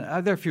 and then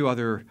there are a few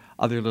other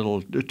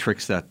little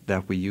tricks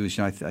that we use.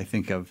 I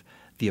think of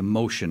the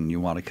emotion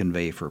you want to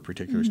convey for a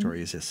particular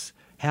story. Is this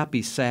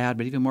happy, sad,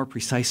 but even more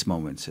precise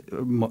emotions?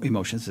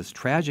 Is this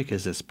tragic?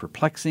 Is this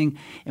perplexing?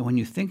 And when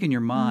you think in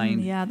your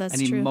mind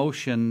an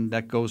emotion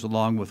that goes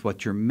along with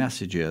what your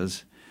message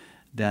is,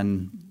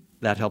 then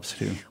that helps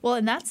too. Well,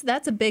 and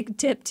that's a big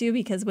tip too,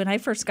 because when I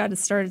first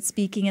started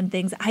speaking and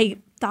things, I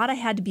thought I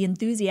had to be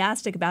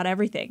enthusiastic about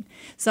everything.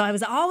 So I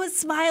was always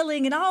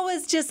smiling and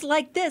always just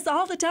like this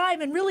all the time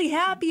and really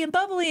happy and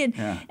bubbly.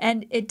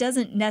 And it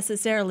doesn't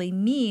necessarily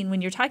mean,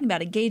 when you're talking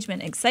about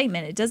engagement and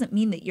excitement, it doesn't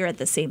mean that you're at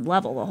the same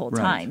level the whole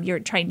time. You're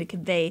trying to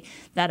convey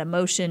that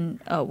emotion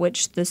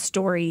which the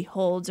story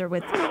holds, or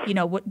with,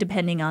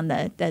 depending on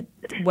the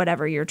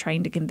whatever you're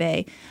trying to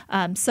convey.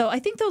 So I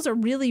think those are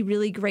really,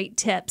 really great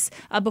tips.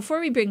 Before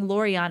we bring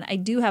Lori on, I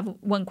do have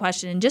one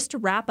question. And just to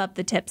wrap up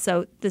the tips,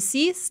 so the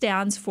C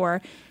stands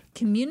for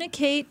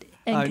communicate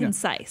and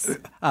concise.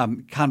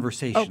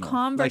 Conversational. Oh,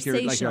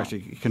 conversational. Like you're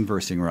actually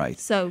conversing, right.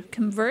 So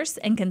converse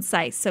and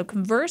concise. So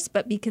converse,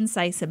 but be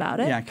concise about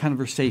it. Yeah,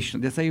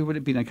 conversation. That's how you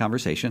would be in a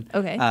conversation.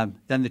 Okay.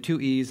 Then the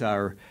 2 E's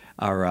are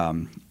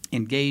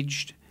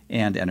engaged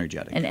and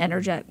energetic. And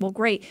energetic. Well,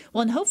 great.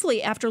 Well, and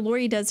hopefully after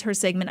Lori does her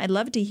segment, I'd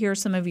love to hear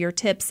some of your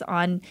tips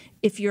on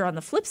if you're on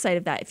the flip side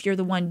of that, if you're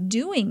the one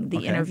doing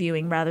the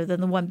interviewing rather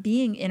than the one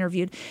being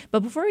interviewed.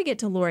 But before we get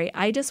to Lori,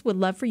 I just would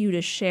love for you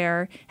to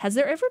share, has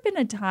there ever been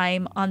a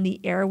time on the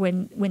air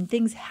when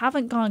things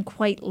haven't gone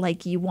quite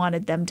like you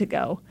wanted them to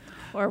go?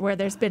 Or where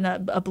there's been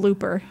a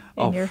blooper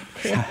in your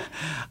career?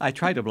 I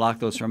try to block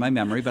those from my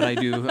memory, but I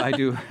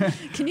do.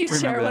 Can you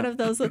share one of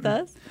those with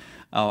us?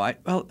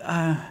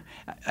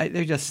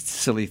 They're just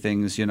silly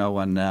things,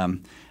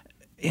 when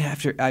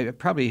after I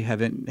probably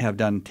have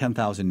done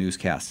 10,000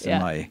 newscasts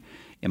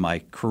in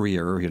my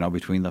career,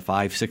 between the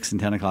 5, 6, and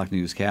 10 o'clock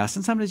newscasts,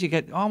 and sometimes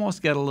you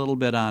almost get a little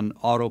bit on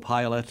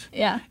autopilot,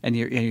 and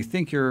you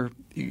think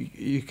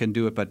you can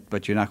do it,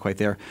 but you're not quite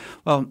there.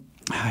 Well,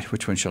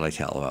 which one shall I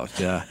tell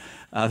about?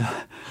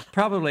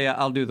 Probably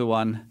I'll do the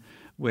one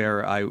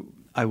where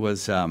I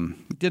was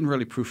didn't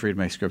really proofread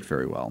my script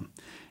very well,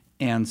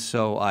 and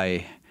so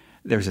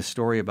there's a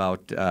story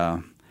about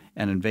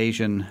an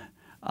invasion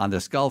on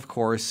this golf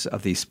course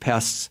of these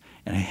pests,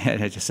 and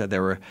I just said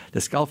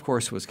this golf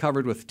course was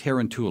covered with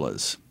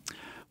tarantulas.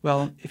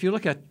 Well, if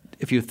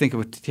you think of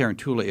what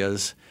tarantula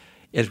is,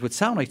 it would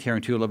sound like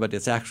tarantula, but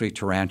it's actually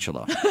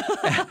tarantula.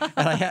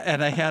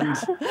 and I hadn't.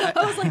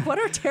 I was like, "What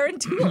are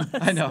tarantulas?"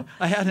 I know.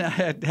 I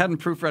hadn't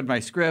proofread my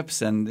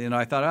scripts, and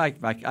I thought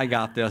I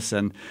got this,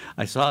 and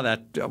I saw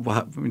that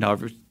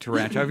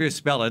tarantula. However you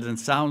spell it, and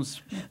it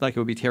sounds like it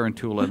would be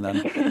tarantula, and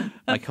then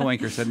my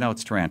co-anchor said, "No,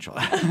 it's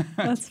tarantula."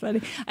 That's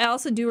funny. I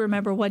also do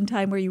remember one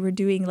time where you were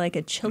doing like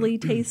a chili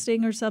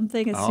tasting or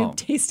something, a soup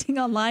tasting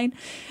online,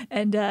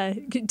 and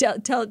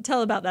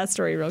tell about that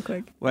story real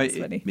quick. Well, That's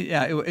funny.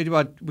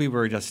 We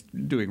were just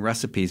doing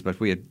recipes, but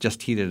we had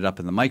just heated it up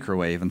in the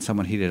microwave, and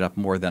someone heated it up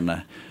more than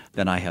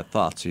I had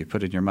thought. So you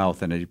put it in your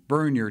mouth, and it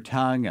burned your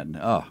tongue, and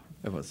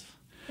it was.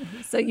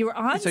 So you were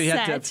on set. So you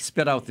had to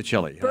spit out the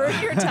chili.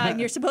 Burn your tongue.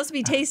 You're supposed to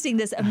be tasting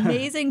this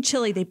amazing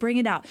chili. They bring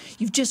it out.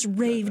 You've just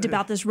raved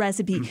about this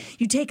recipe.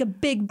 You take a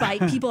big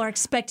bite. People are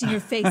expecting your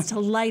face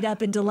to light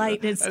up in delight.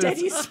 And instead,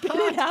 you spit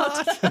it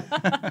out.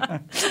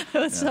 It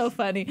was so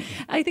funny.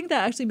 I think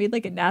that actually made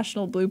like a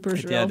national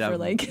bloopers reel for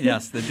like.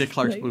 Yes, the Dick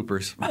Clark's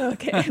bloopers.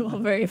 Okay, well,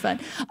 very fun.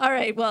 All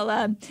right,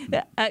 well,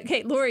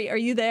 okay, Lori, are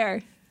you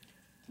there?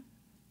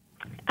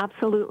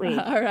 Absolutely.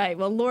 All right.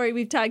 Well, Lori,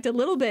 we've talked a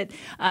little bit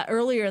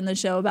earlier in the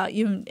show about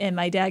you and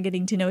my dad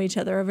getting to know each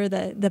other over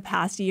the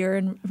past year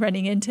and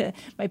running into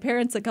my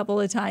parents a couple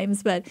of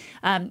times. But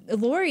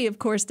Lori, of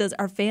course, does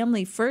our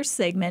Family First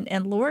segment,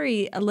 and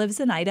Lori lives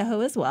in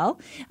Idaho as well.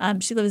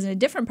 She lives in a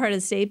different part of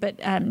the state, but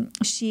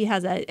she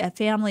has a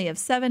family of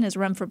 7, has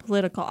run for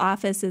political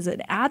office, is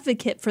an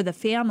advocate for the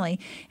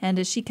family, and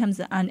as she comes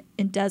on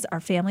and does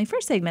our Family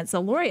First segment. So,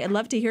 Lori, I'd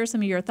love to hear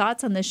some of your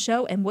thoughts on this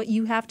show and what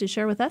you have to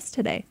share with us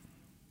today.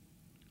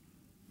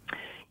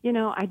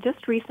 I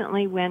just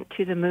recently went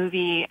to the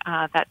movie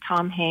that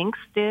Tom Hanks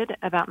did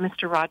about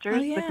Mr.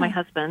 Rogers with my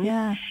husband.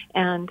 Yeah.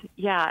 And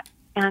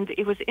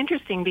it was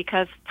interesting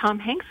because Tom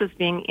Hanks was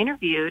being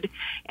interviewed,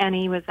 and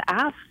he was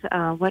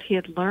asked what he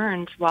had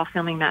learned while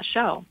filming that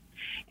show.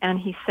 And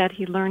he said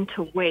he learned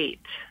to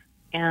wait.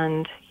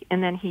 And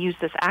then he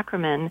used this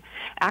acronym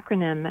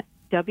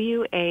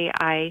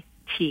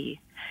WAIT.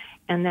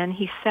 And then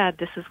he said,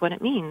 this is what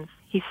it means.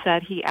 He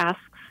said he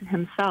asks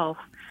himself,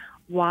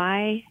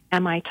 why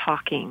am I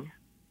talking?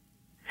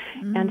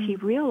 And he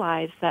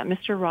realized that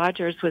Mr.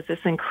 Rogers was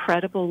this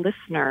incredible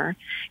listener,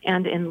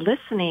 and in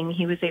listening,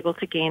 he was able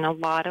to gain a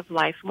lot of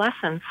life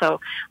lessons. So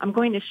I'm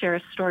going to share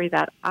a story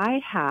that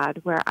I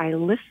had where I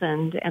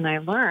listened and I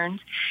learned,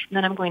 and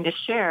then I'm going to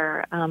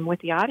share with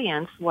the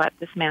audience what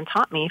this man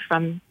taught me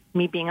from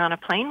me being on a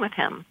plane with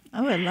him.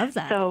 Oh, I love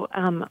that. So,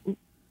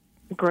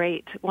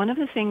 great. One of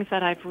the things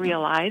that I've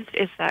realized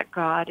is that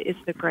God is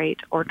the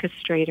great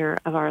orchestrator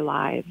of our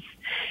lives.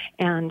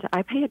 And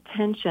I pay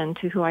attention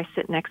to who I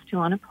sit next to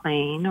on a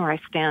plane or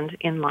I stand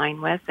in line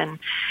with. And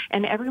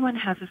everyone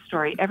has a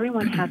story.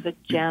 Everyone has a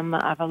gem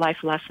of a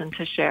life lesson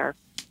to share.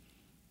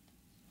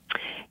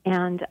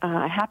 And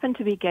I happened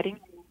to be getting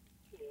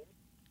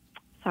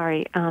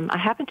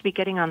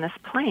on this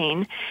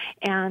plane,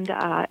 and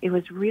it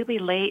was really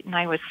late, and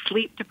I was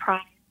sleep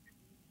deprived.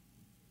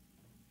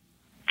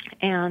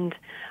 And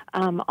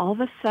all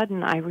of a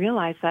sudden, I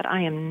realized that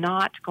I am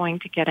not going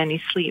to get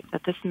any sleep,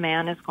 that this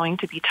man is going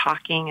to be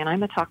talking, and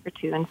I'm a talker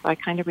too, and so I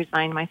kind of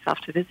resigned myself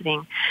to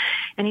visiting.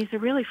 And he's a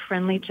really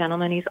friendly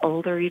gentleman. He's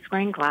older, he's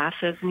wearing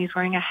glasses, and he's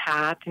wearing a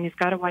hat, and he's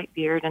got a white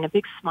beard and a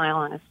big smile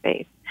on his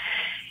face.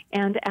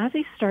 And as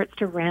he starts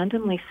to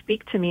randomly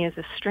speak to me as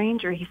a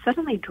stranger, he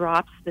suddenly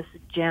drops this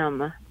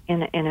gem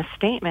in a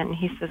statement, and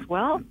he says,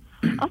 well,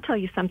 I'll tell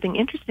you something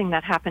interesting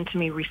that happened to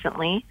me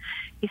recently.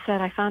 He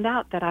said, I found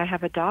out that I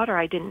have a daughter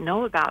I didn't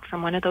know about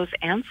from one of those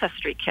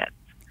Ancestry kits.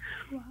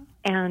 Wow.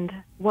 And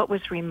what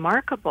was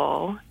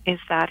remarkable is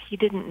that he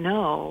didn't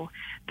know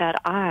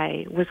that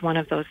I was one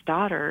of those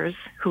daughters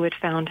who had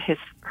found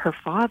her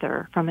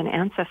father from an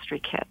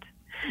Ancestry kit.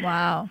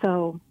 Wow.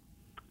 So,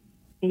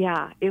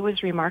 yeah, it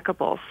was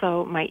remarkable.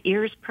 So my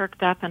ears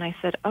perked up and I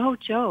said, oh,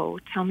 Joe,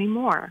 tell me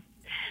more.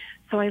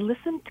 So I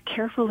listened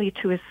carefully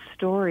to his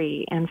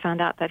story and found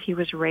out that he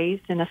was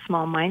raised in a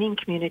small mining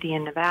community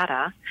in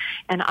Nevada,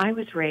 and I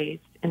was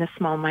raised in a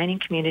small mining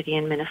community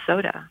in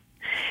Minnesota.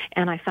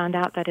 And I found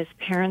out that his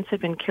parents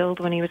had been killed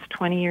when he was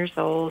 20 years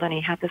old, and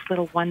he had this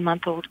little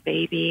 1-month-old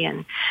baby.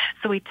 And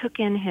so he took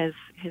in his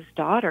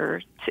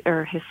daughter,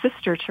 or his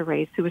sister, to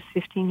raise, who was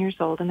 15 years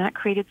old, and that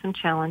created some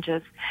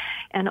challenges.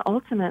 And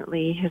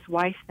ultimately, his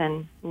wife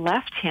then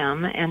left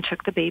him and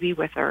took the baby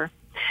with her.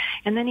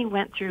 And then he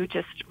went through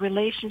just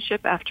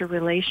relationship after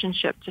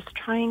relationship, just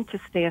trying to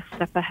stay a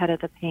step ahead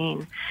of the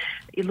pain,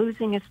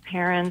 losing his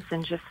parents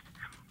and just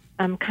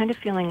kind of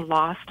feeling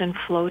lost and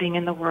floating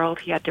in the world.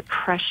 He had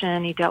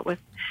depression. He dealt with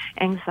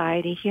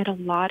anxiety. He had a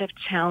lot of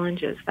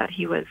challenges that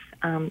he was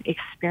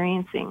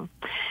experiencing.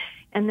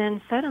 And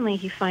then suddenly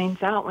he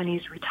finds out when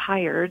he's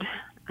retired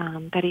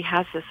that he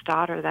has this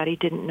daughter that he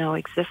didn't know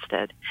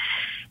existed.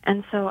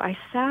 And so I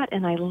sat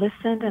and I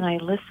listened,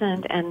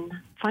 and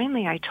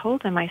finally I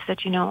told him, I said,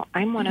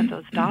 I'm one of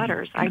those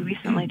daughters. I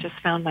recently just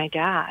found my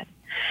dad.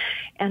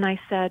 And I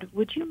said,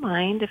 would you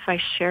mind if I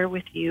share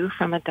with you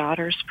from a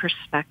daughter's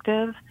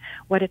perspective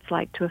what it's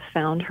like to have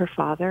found her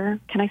father?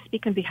 Can I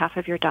speak on behalf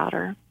of your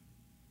daughter?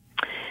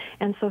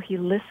 And so he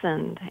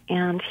listened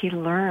and he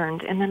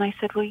learned. And then I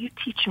said, will you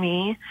teach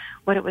me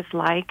what it was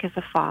like as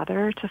a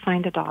father to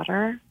find a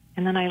daughter?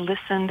 And then I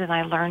listened and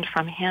I learned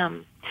from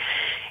him.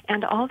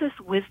 And all this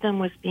wisdom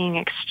was being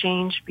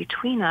exchanged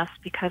between us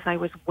because I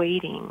was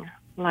waiting,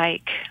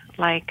 like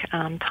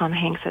Tom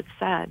Hanks had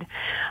said.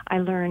 I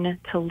learned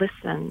to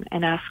listen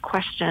and ask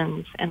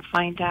questions and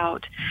find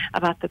out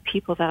about the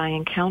people that I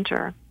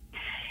encounter.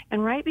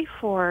 And right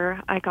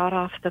before I got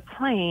off the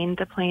plane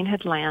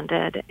had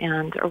landed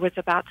or was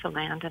about to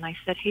land, and I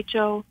said, hey,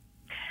 Joe,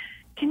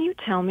 can you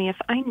tell me if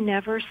I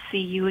never see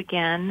you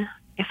again,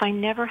 if I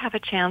never have a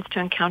chance to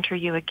encounter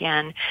you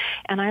again,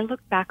 and I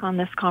look back on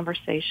this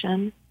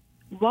conversation,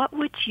 what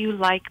would you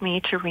like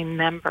me to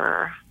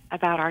remember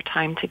about our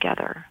time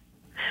together?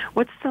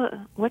 What's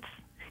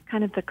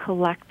kind of the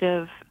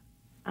collective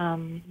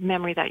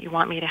memory that you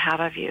want me to have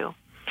of you?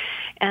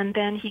 And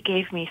then he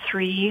gave me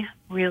 3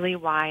 really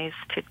wise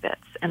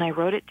tidbits, and I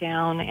wrote it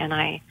down, and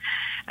I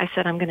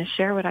said, I'm going to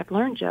share what I've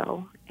learned,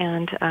 Joe,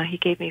 and he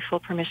gave me full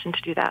permission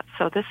to do that.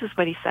 So this is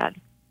what he said.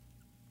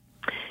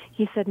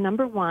 He said,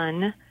 number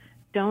 1,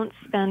 don't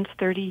spend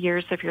 30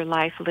 years of your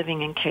life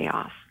living in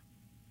chaos.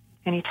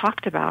 And he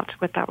talked about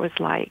what that was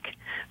like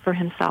for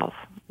himself.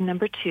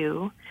 Number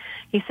 2,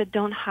 he said,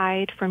 don't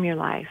hide from your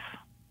life.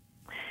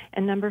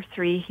 And number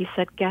 3, he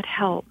said, get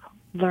help.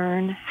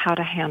 Learn how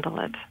to handle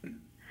it.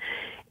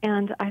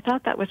 And I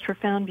thought that was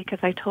profound because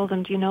I told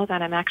him, do you know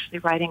that I'm actually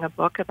writing a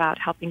book about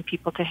helping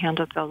people to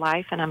handle their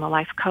life, and I'm a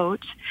life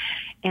coach.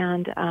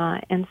 And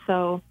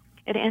so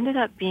it ended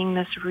up being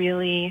this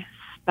really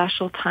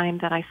special time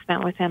that I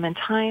spent with him, and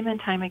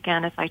time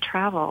again as I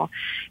travel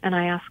and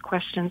I ask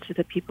questions to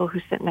the people who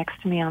sit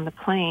next to me on the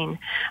plane,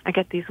 I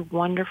get these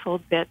wonderful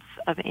bits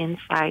of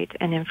insight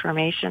and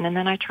information, and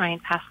then I try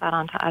and pass that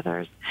on to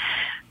others.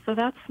 So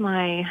that's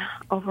my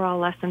overall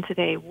lesson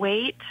today.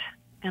 Wait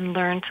and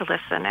learn to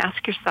listen.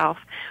 Ask yourself,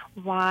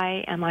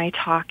 why am I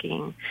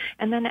talking?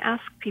 And then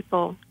ask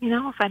people,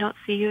 if I don't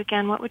see you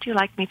again, what would you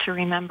like me to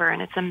remember?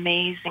 And it's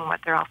amazing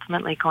what they're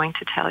ultimately going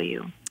to tell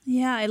you.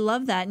 Yeah, I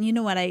love that. And you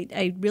know what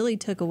I really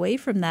took away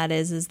from that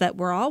is that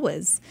we're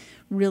always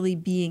really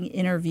being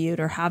interviewed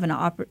or have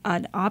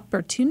an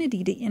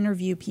opportunity to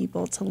interview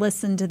people, to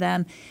listen to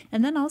them,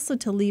 and then also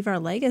to leave our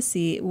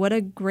legacy. What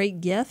a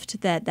great gift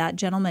that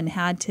gentleman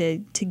had to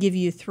give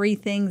you 3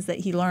 things that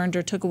he learned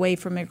or took away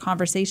from your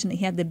conversation, that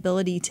he had the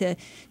ability to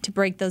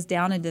break those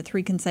down into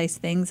 3 concise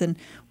things. And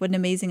what an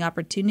amazing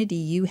opportunity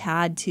you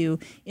had to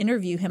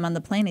interview him on the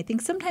plane. I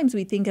think sometimes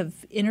we think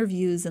of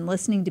interviews and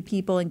listening to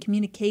people and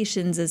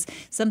communications as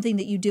something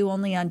that you do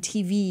only on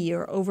TV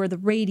or over the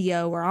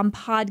radio or on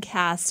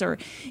podcasts or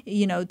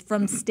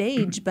from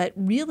stage, but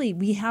really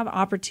we have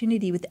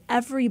opportunity with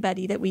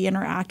everybody that we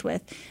interact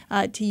with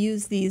to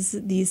use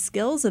these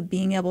skills of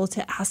being able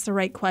to ask the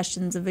right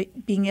questions, of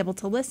being able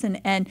to listen.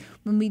 And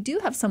when we do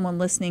have someone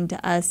listening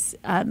to us,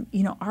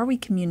 are we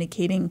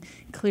communicating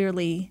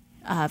clearly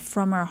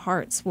from our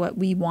hearts what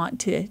we want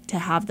to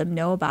have them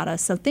know about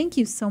us? So thank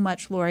you so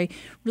much, Lori.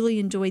 Really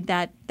enjoyed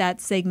that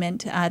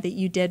segment that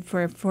you did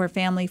for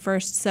Family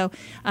First. So,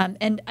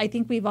 and I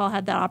think we've all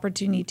had that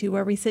opportunity too,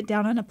 where we sit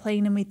down on a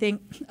plane and we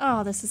think,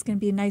 oh, this is going to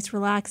be a nice,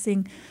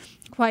 relaxing,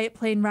 quiet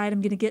plane ride.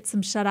 I'm going to get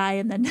some shut-eye,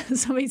 and then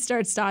somebody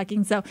starts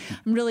talking. So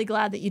I'm really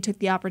glad that you took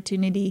the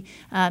opportunity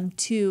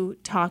to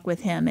talk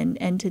with him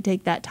and to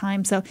take that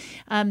time. So,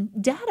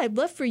 Dad, I'd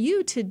love for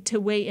you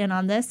to weigh in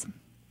on this.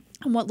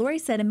 on what Lori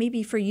said, and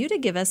maybe for you to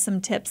give us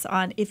some tips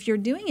on if you're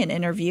doing an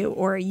interview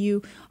or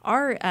you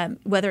are,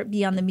 whether it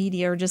be on the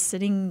media or just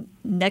sitting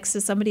next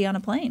to somebody on a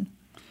plane.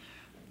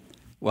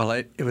 Well,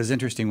 it was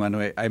interesting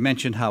when I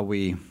mentioned how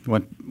we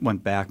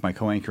went back, my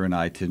co-anchor and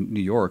I, to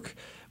New York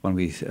when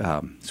we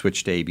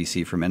switched to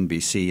ABC from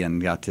NBC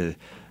and got to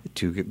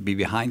be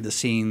behind the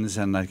scenes,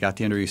 and I got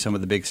to interview some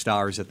of the big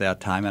stars at that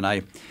time. And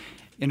I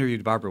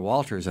interviewed Barbara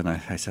Walters, and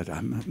I said,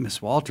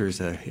 Miss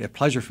Walters, a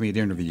pleasure for me to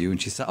interview you.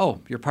 And she said,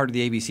 oh, you're part of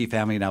the ABC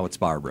family, now it's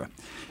Barbara.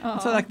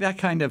 And so that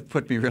kind of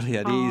put me really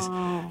at ease.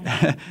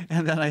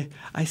 And then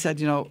I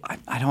said,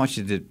 I don't want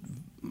you to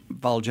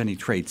divulge any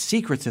trade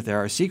secrets if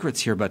there are secrets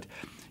here, but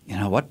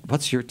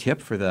what's your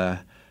tip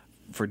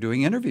for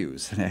doing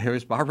interviews? And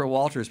here's Barbara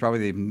Walters,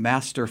 probably the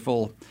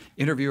masterful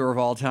interviewer of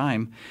all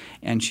time.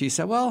 And she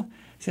said,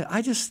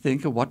 I just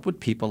think of what would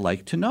people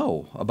like to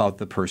know about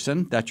the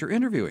person that you're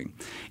interviewing.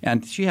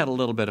 And she had a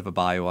little bit of a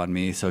bio on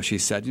me. So she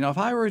said, if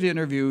I were to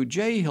interview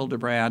Jay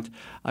Hildebrandt,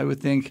 I would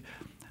think,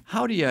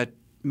 how do you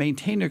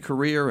maintain a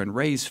career and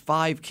raise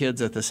 5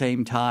 kids at the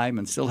same time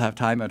and still have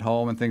time at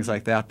home and things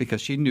like that?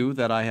 Because she knew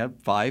that I had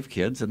 5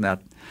 kids and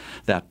that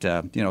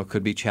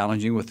could be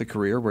challenging with the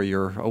career where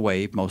you're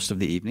away most of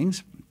the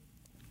evenings.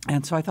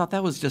 And so I thought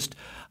that was just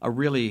a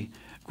really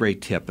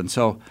great tip. And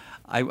so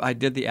I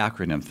did the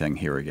acronym thing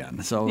here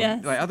again. So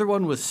my other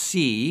one was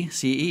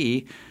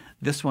C-E-E.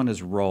 This one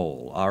is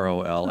ROLL,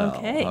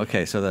 R-O-L-L.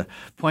 Okay, so the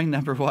point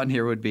number 1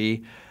 here would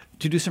be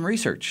to do some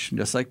research,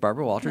 just like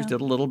Barbara Walters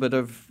did a little bit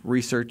of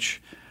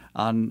research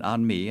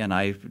on me, and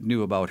I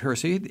knew about her.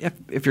 So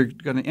if you're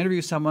going to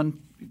interview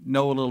someone,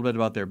 know a little bit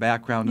about their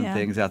background and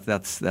things.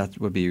 That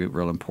would be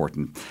real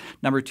important.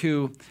 Number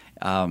 2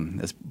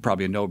 is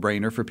probably a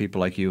no-brainer for people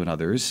like you and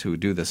others who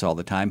do this all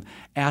the time.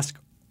 Ask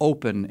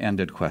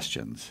open-ended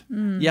questions.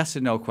 Yes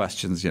and no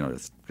questions,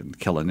 just can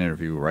kill an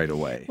interview right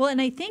away. Well,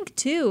 and I think,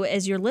 too,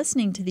 as you're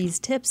listening to these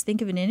tips,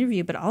 think of an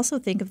interview, but also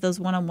think of those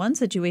one-on-one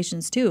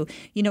situations, too.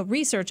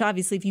 Research,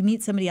 obviously, if you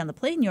meet somebody on the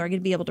plane, you are going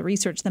to be able to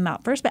research them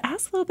out first, but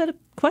ask a little bit of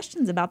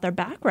questions about their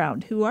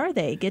background. Who are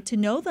they? Get to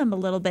know them a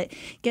little bit.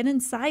 Get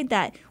inside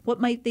that. What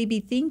might they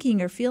be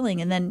thinking or feeling?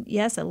 And then,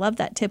 yes, I love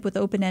that tip with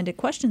open-ended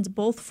questions,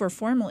 both for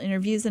formal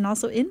interviews and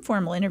also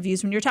informal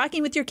interviews. When you're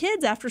talking with your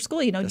kids after school,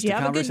 do you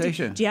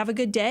have a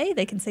good day?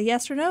 They can say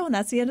yes or no, and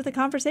that's the end of the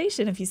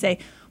conversation. If you say,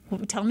 well,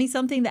 tell me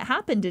something that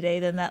happened today,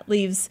 then that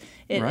leaves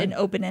it an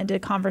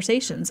open-ended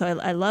conversation. So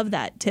I love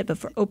that tip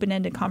of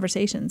open-ended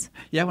conversations.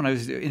 Yeah, when I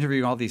was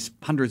interviewing all these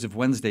hundreds of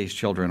Wednesdays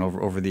children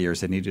over the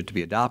years that needed to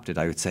be adopted,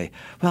 I would say,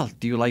 well,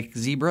 do you like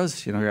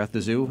zebras? You're at the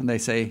zoo, and they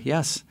say,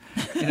 yes.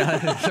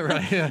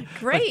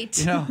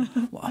 Great.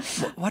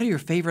 What are your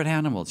favorite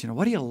animals?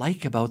 What do you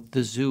like about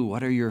the zoo?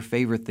 What are your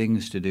favorite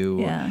things to do?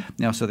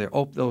 Yeah. So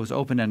those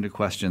open-ended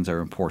questions are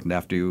important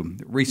after you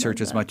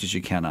research as much as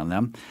you can on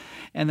them.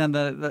 And then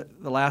the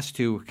last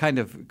 2 kind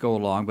of go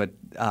along, but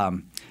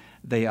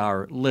they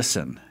are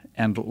listen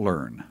and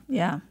learn.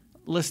 Yeah.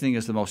 Listening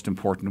is the most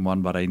important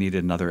one, but I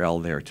needed another L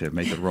there to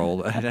make it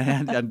roll.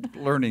 and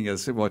learning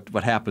is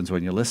what happens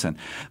when you listen.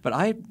 But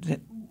I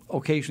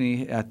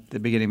occasionally, at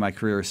the beginning of my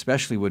career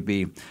especially, would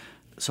be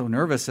so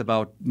nervous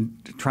about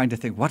trying to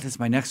think, what is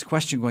my next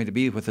question going to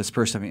be with this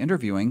person I'm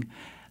interviewing,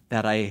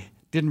 that I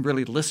didn't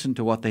really listen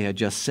to what they had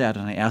just said,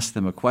 and I asked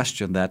them a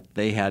question that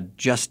they had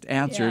just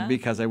answered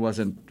because I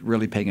wasn't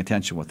really paying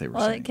attention to what they were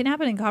saying. Well, it can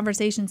happen in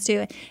conversations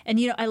too. And,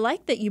 I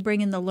like that you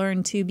bring in the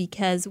learn too,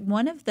 because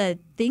one of the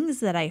things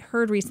that I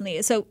heard recently,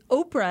 so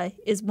Oprah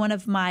is one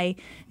of my,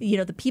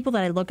 the people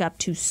that I look up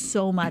to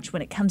so much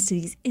when it comes to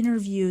these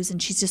interviews, and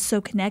she's just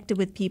so connected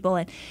with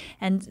people.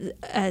 And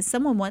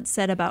someone once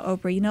said about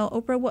Oprah,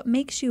 Oprah, what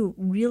makes you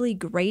really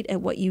great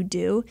at what you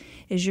do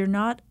is you're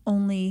not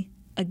only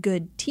a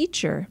good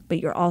teacher, but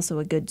you're also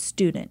a good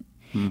student.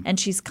 And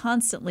she's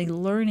constantly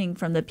learning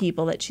from the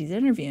people that she's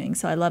interviewing.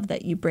 So I love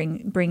that you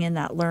bring in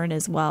that learn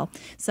as well.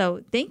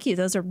 So thank you.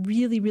 Those are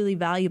really, really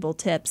valuable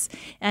tips.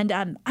 And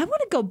I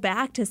want to go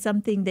back to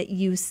something that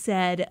you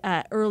said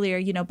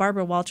earlier.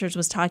 Barbara Walters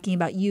was talking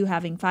about you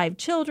having 5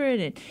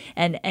 children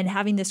and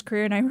having this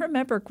career. And I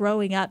remember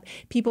growing up,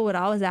 people would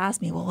always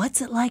ask me, well,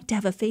 what's it like to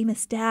have a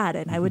famous dad?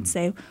 And I would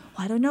say,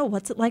 well, I don't know.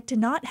 What's it like to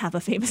not have a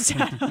famous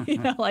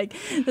dad?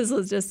 This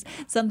was just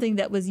something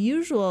that was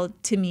usual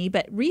to me.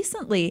 But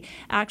recently,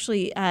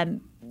 actually,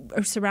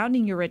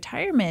 surrounding your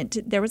retirement,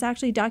 there was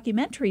actually a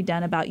documentary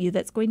done about you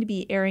that's going to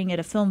be airing at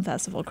a film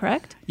festival,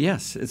 correct?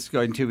 Yes, it's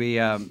going to be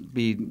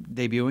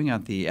debuting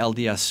at the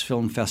LDS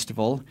Film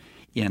Festival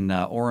in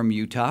Orem,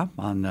 Utah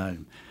on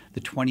the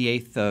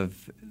 28th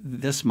of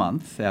this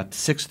month at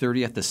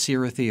 6:30 at the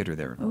Sierra Theater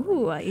there.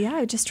 Oh, yeah,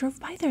 I just drove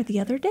by there the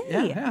other day.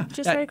 Yeah.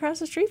 Just right across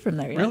the street from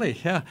there. Yeah. Really,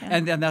 yeah.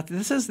 And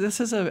this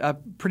is a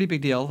pretty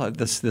big deal,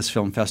 this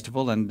film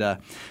festival, and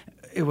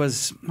it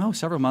was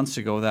several months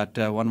ago that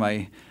one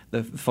of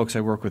the folks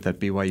I work with at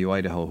BYU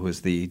Idaho, who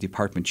is the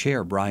department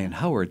chair, Brian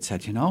Howard,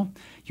 said,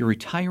 you're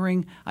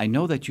retiring. I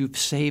know that you've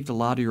saved a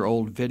lot of your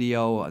old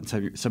video and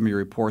some of your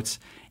reports,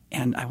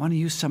 and I want to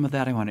use some of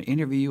that. I want to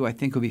interview you. I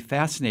think it would be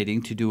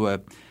fascinating to do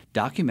a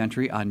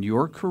documentary on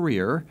your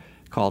career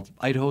called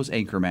Idaho's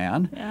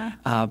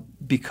Anchorman,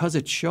 because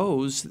it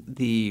shows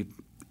the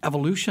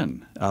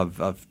evolution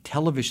of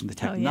television, the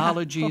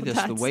technology,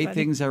 the way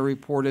things are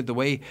reported, the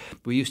way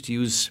we used to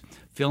use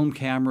film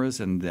cameras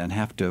and then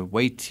have to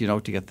wait,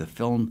 to get the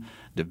film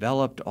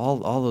developed.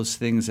 All those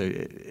things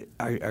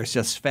are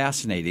just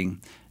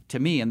fascinating to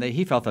me, and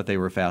he felt that they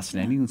were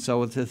fascinating. And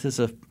so this is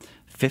a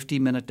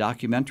 50-minute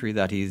documentary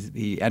that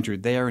he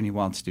entered there, and he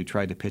wants to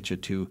try to pitch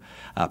it to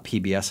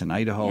PBS in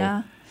Idaho.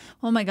 Yeah.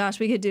 Oh my gosh,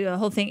 we could do a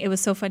whole thing. It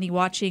was so funny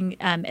watching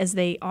as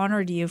they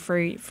honored you for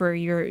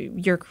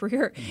your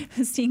career,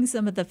 seeing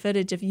some of the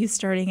footage of you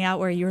starting out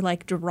where you're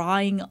like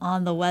drawing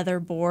on the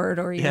weatherboard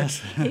or you're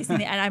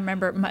and I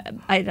remember,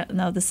 I don't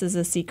know, this is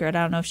a secret.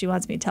 I don't know if she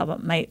wants me to tell,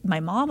 but my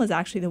mom was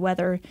actually the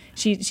weather.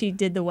 She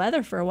did the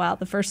weather for a while,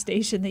 the first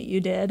station that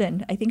you did,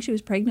 and I think she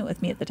was pregnant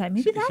with me at the time.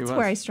 Maybe that's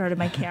where I started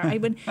my camera.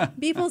 When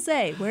people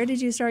say, "Where did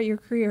you start your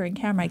career in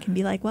camera?" I can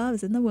be like, "Well, I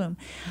was in the womb."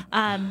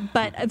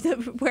 But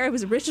where I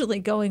was originally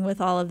going with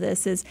all of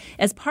this is,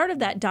 as part of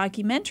that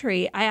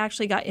documentary, I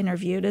actually got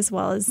interviewed, as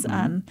well as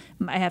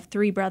I have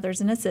 3 brothers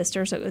and a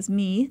sister, so it was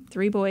me,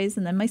 3 boys,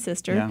 and then my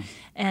sister,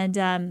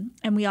 and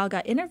we all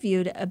got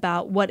interviewed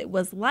about what it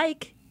was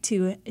like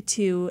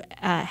to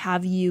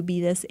have you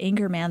be this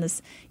anchorman,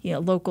 this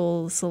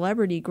local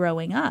celebrity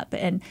growing up,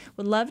 and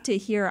would love to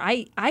hear.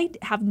 I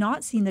have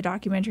not seen the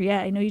documentary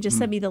yet. I know you just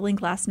sent me the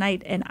link last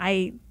night, and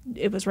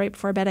it was right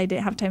before bed. I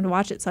didn't have time to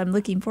watch it, so I'm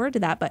looking forward to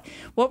that. But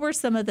what were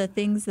some of the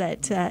things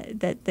that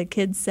the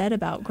kids said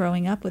about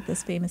growing up with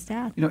this famous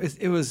dad?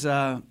 It was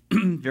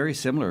very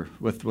similar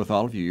with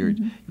all of you.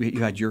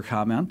 You had your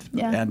comment,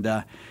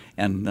 and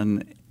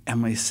then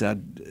Emily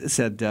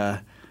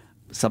said.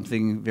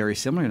 Something very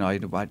similar,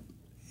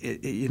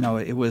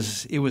 it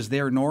was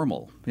their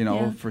normal.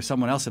 For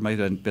someone else it might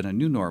have been a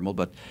new normal,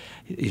 but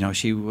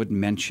she would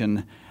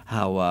mention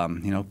how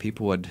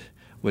people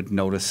would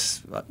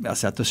notice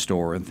us at the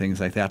store and things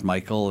like that.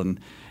 Michael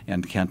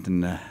and Kent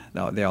and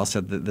they all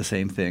said the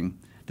same thing,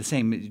 the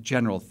same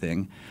general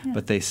thing,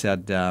 but they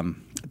said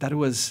that it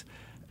was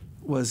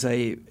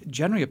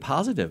generally a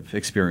positive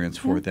experience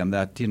for them.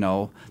 That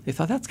they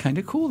thought that's kind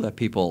of cool that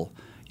people.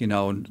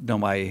 Know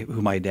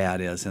who my dad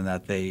is, and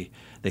that they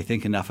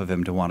think enough of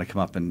him to want to come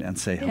up and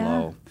say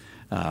hello.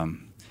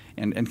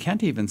 And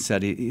Kent even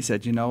said he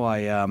said,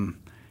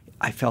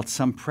 I felt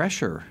some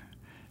pressure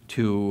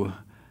to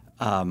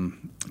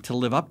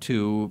live up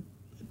to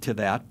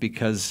that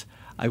because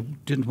I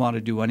didn't want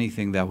to do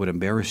anything that would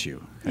embarrass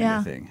you. Kind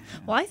of thing.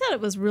 Well, I thought it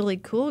was really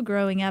cool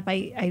growing up.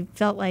 I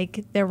felt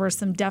like there were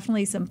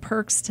definitely some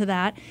perks to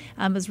that.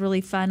 It was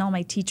really fun. All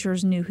my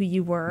teachers knew who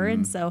you were,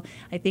 and so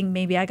I think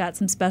maybe I got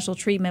some special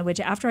treatment, which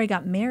after I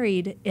got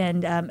married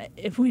and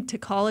went to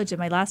college and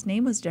my last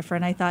name was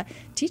different, I thought,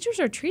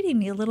 teachers are treating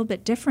me a little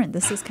bit different.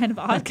 This is kind of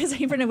odd,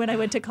 because even when I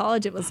went to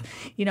college, it was,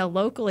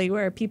 locally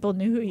where people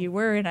knew who you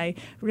were, and I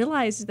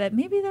realized that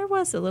maybe there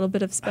was a little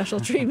bit of special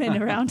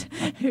treatment around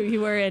who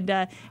you were.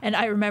 And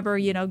I remember,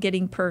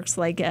 getting perks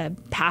like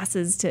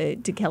passes to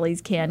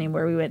Kelly's Canyon,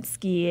 where we went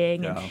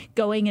skiing and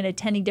going and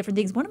attending different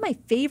things. One of my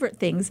favorite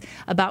things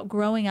about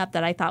growing up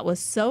that I thought was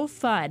so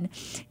fun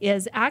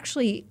is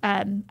actually,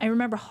 I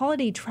remember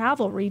Holiday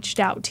Travel reached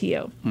out to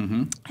you,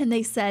 and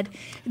they said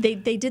they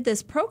did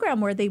this program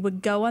where they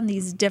would go on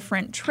these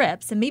different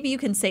trips, and maybe you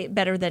can say it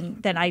better than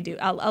I do.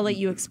 I'll let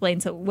you explain.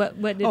 So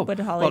what did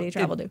Holiday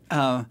Travel do?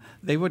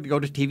 They would go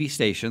to TV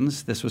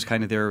stations. This was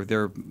kind of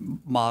their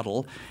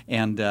model,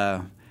 and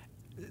an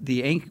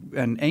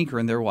anchor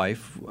and their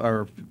wife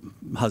or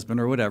husband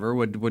or whatever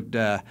would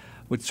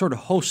sort of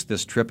host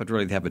this trip, but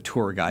really they have a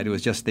tour guide. It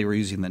was just they were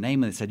using the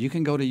name, and they said, you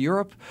can go to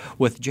Europe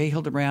with Jay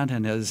Hildebrandt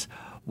and his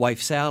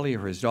wife Sally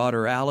or his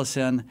daughter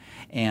Allison,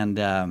 and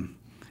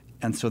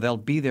so they'll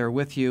be there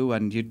with you,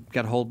 and you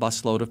got a whole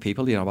busload of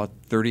people. About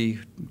 30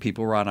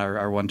 people were on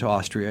our one to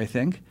Austria, I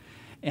think.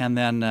 And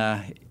then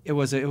it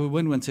was a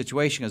win-win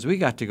situation, because we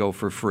got to go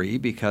for free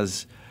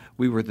because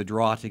we were the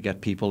draw to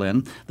get people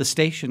in. The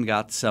station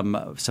got some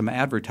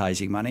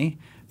advertising money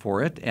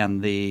for it,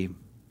 and the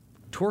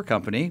tour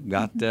company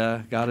got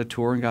a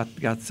tour and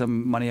got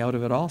some money out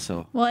of it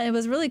also. Well, it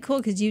was really cool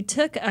because you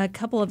took a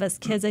couple of us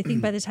kids. I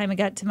think by the time I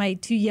got to my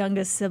 2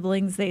 youngest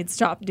siblings, they had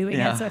stopped doing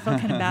it, so I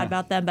felt kind of bad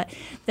about them. But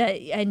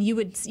and you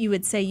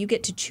would say you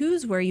get to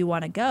choose where you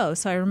want to go.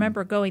 So I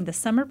remember going the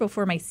summer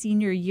before my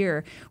senior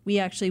year. We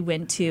actually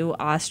went to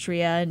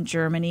Austria and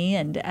Germany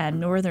and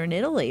northern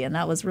Italy, and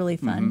that was really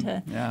fun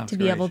to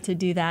be able to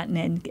do that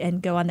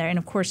and go on there. And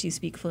of course, you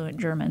speak fluent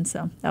German,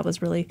 so that was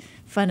really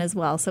fun as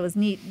well. So it was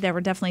neat. There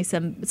were definitely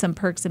some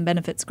perks and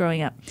benefits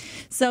growing up.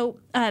 So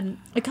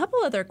a couple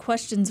other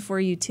questions for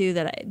you too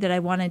that I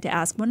wanted to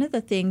ask. One of the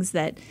things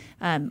that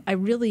I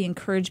really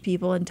encourage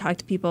people and talk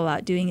to people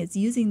about doing is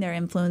using their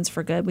influence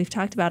for good. We've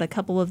talked about a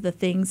couple of the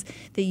things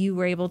that you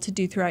were able to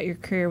do throughout your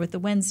career with the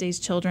Wednesday's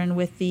Children,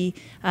 with the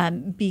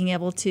being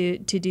able to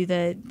do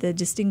the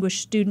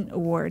Distinguished Student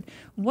Award.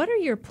 What are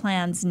your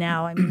plans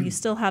now? I mean, you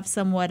still have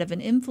somewhat of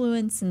an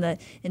influence in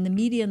the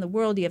media and the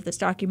world. You have this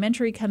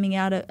documentary coming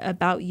out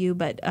about you,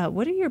 but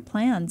what are your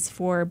plans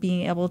for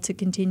being able to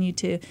continue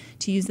to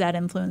use that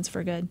influence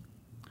for good?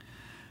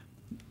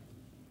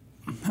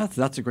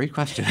 That's a great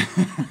question.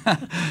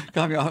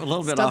 Got me a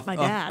little bit Stumped my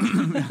dad.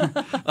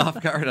 off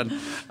guard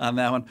on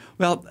that one.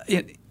 Well,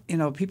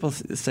 people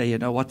say,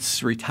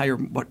 what's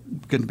retirement,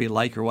 what going to be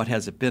like, or what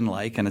has it been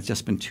like? And it's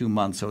just been 2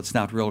 months, so it's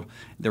not real.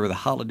 There were the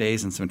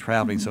holidays and some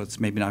traveling, so it's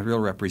maybe not real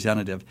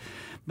representative.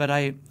 But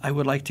I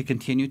would like to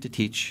continue to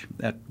teach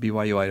at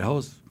BYU Idaho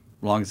as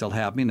long as they'll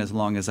have me, and as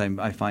long as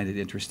I find it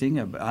interesting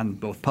on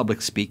both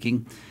public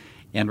speaking,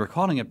 and we're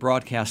calling it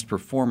broadcast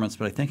performance,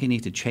 but I think I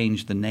need to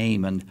change the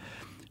name and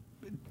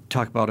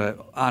talk about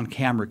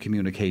on-camera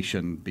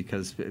communication,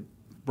 because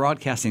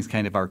broadcasting is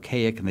kind of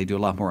archaic, and they do a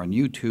lot more on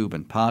YouTube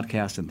and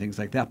podcasts and things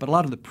like that. But a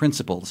lot of the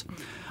principles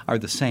are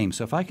the same.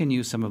 So if I can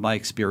use some of my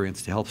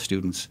experience to help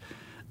students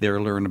there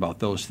learn about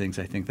those things,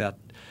 I think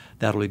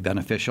that'll be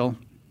beneficial.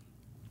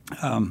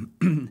 I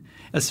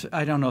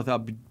don't know if I'll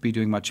be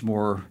doing much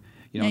more,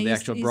 the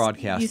actual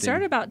broadcasting. You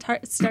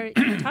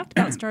talked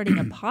about starting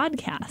a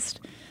podcast.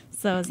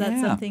 So is that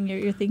something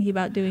you're thinking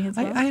about doing as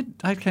well?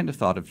 I kind of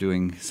thought of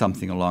doing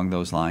something along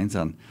those lines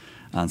on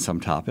some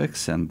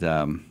topics, and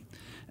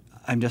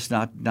I'm just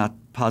not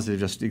positive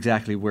just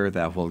exactly where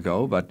that will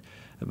go. But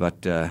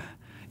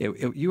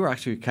you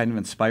actually kind of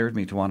inspired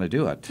me to want to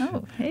do it.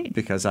 Oh, hey!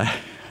 Because I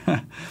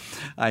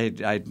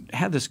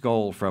had this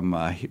goal from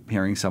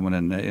hearing someone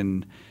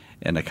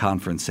in a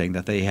conference saying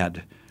that they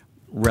had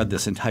read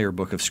this entire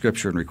book of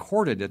Scripture and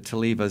recorded it to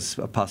leave as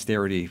a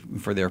posterity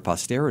for their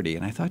posterity.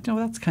 And I thought,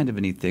 that's kind of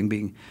a neat thing,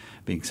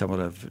 being somewhat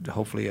of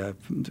hopefully a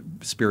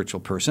spiritual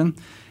person.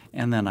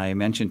 And then I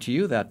mentioned to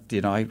you that,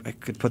 I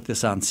could put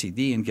this on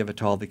CD and give it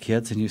to all the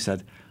kids. And you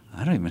said,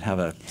 I don't even have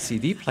a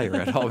CD player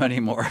at home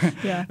anymore.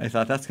 Yeah. I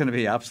thought, that's going to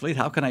be obsolete.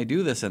 How can I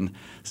do this? And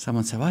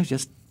someone said, well,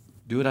 just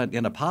do it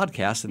in a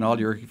podcast, and all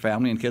your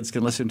family and kids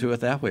can listen to it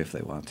that way if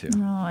they want to.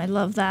 Oh, I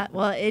love that.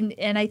 Well,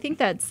 and I think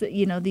that's,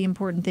 the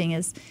important thing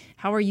is,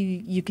 how are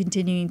you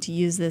continuing to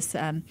use this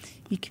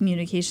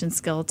communication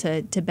skill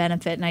to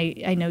benefit? And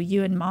I know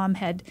you and Mom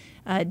had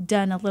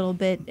done a little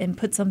bit and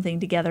put something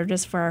together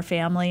just for our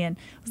family, and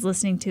was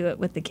listening to it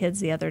with the kids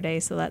the other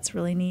day, so that's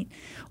really neat.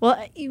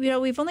 Well,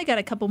 we've only got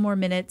a couple more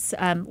minutes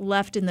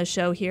left in the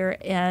show here,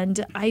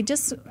 and I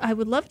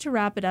would love to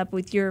wrap it up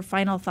with your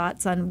final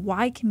thoughts on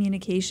why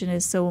communication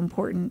is so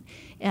important.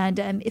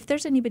 And if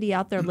there's anybody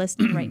out there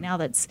listening right now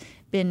that's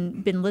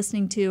been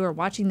listening to or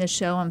watching this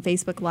show on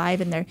Facebook Live,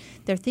 and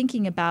they're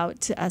thinking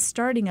about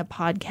starting a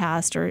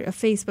podcast or a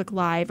Facebook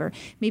Live, or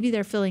maybe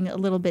they're feeling a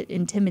little bit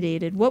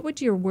intimidated, what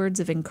would your words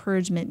of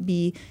encouragement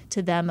be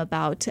to them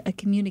about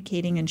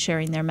communicating and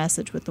sharing their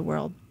message with the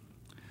world?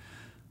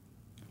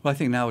 Well, I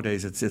think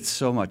nowadays it's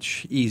so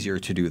much easier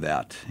to do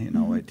that.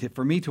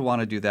 For me to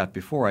want to do that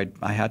before,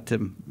 I had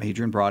to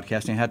major in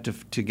broadcasting. I had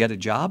to get a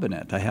job in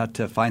it. I had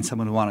to find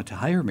someone who wanted to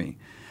hire me.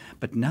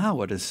 But now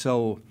what is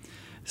so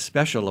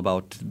special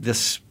about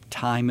this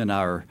time in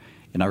our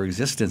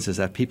existence is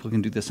that people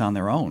can do this on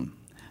their own.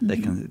 Mm-hmm. They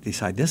can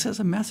decide, this is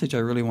a message I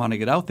really want to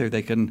get out there.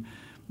 They can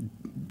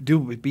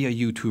be a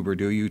YouTuber,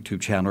 do a YouTube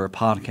channel or a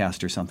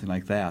podcast or something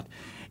like that.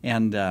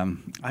 And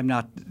I'm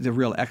not the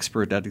real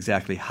expert at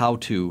exactly how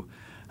to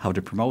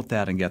promote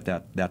that and get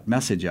that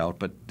message out.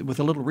 But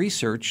with a little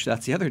research,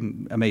 that's the other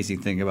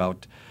amazing thing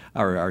about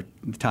our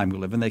time we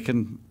live in. They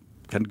can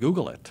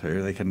Google it,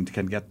 or they can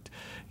get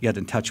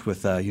in touch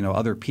with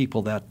other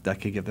people that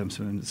can give them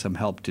some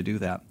help to do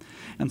that.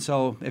 And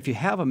so if you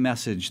have a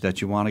message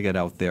that you want to get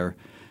out there,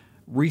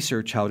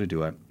 research how to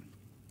do it.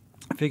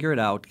 Figure it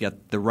out,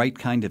 get the right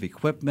kind of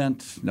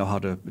equipment, know how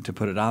to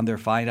put it on there,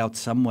 find out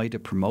some way to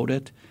promote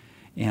it.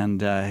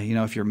 And,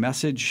 if your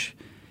message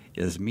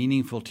is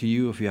meaningful to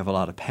you, if you have a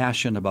lot of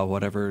passion about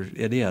whatever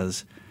it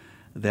is,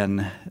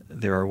 then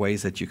there are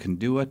ways that you can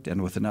do it.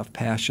 And with enough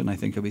passion, I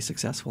think you'll be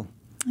successful.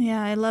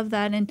 Yeah, I love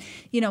that. And,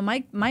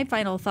 my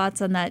final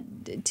thoughts on that,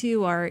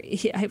 too, are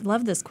I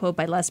love this quote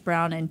by Les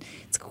Brown, and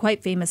it's a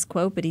quite famous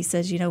quote, but he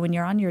says, when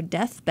you're on your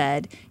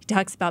deathbed, he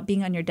talks about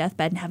being on your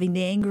deathbed and having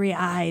the angry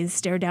eyes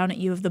stare down at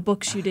you of the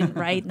books you didn't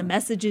write and the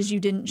messages you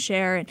didn't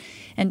share,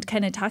 and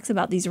kind of talks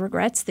about these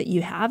regrets that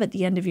you have at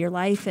the end of your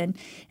life,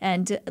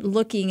 and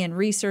looking and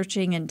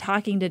researching and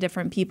talking to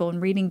different people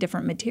and reading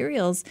different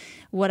materials.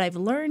 What I've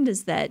learned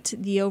is that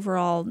the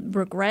overall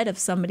regret of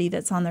somebody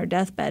that's on their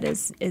deathbed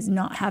is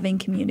not having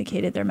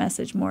communicated their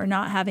message more,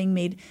 not having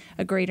made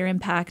a greater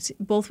impact,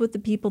 both with the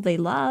people they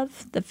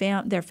love,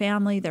 their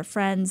family, their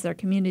friends, their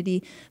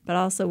community, but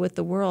also with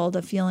the world,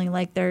 of feeling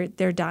like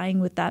they're dying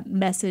with that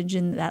message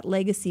and that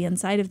legacy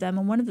inside of them.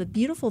 And one of the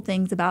beautiful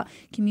things about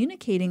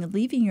communicating and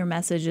leaving your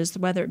messages,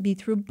 whether it be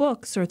through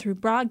books or through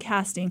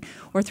broadcasting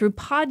or through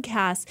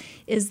podcasts,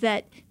 is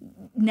that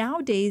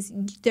nowadays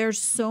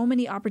there's so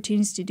many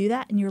opportunities to do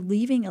that, and you're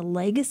leaving a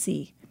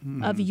legacy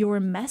of your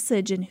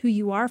message and who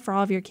you are for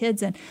all of your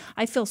kids. And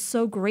I feel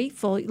so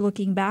grateful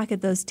looking back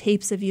at those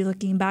tapes of you,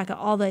 looking back at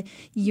all the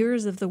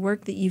years of the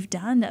work that you've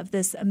done, of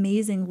this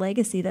amazing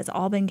legacy that's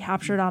all been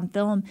captured on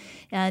film.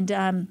 And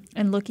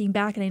looking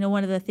back, and I know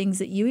one of the things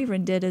that you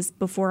even did is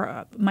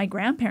before my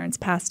grandparents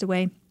passed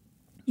away,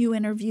 you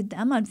interviewed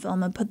them on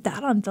film and put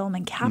that on film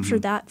and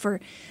captured that for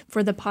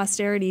the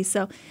posterity.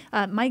 So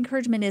my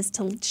encouragement is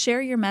to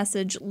share your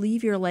message,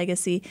 leave your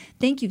legacy.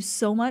 Thank you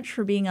so much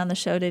for being on the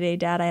show today,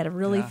 Dad. I had a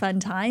really fun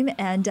time.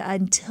 And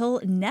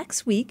until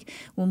next week,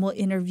 when we'll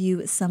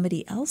interview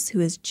somebody else who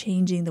is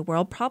changing the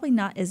world, probably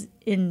not as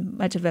in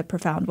much of a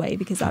profound way,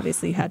 because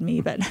obviously you had me,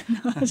 but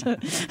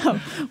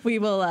we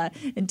will,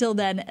 until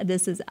then,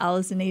 this is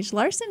Allison H.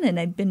 Larson, and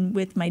I've been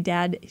with my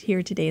dad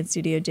here today in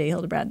studio, Jay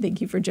Hildebrand. Thank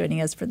you for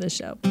joining us for this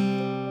show.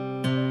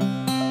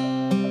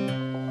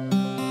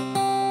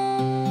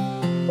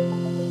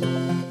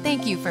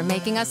 Thank you for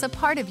making us a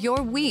part of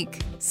your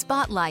week.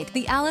 Spotlight,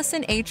 the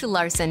Allison H.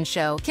 Larson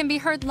Show, can be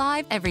heard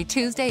live every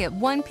Tuesday at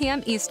 1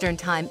 p.m. Eastern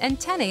Time and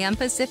 10 a.m.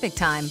 Pacific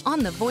Time on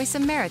the Voice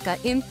America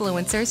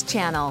Influencers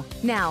channel.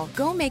 Now,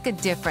 go make a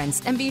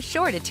difference and be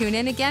sure to tune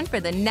in again for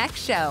the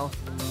next show.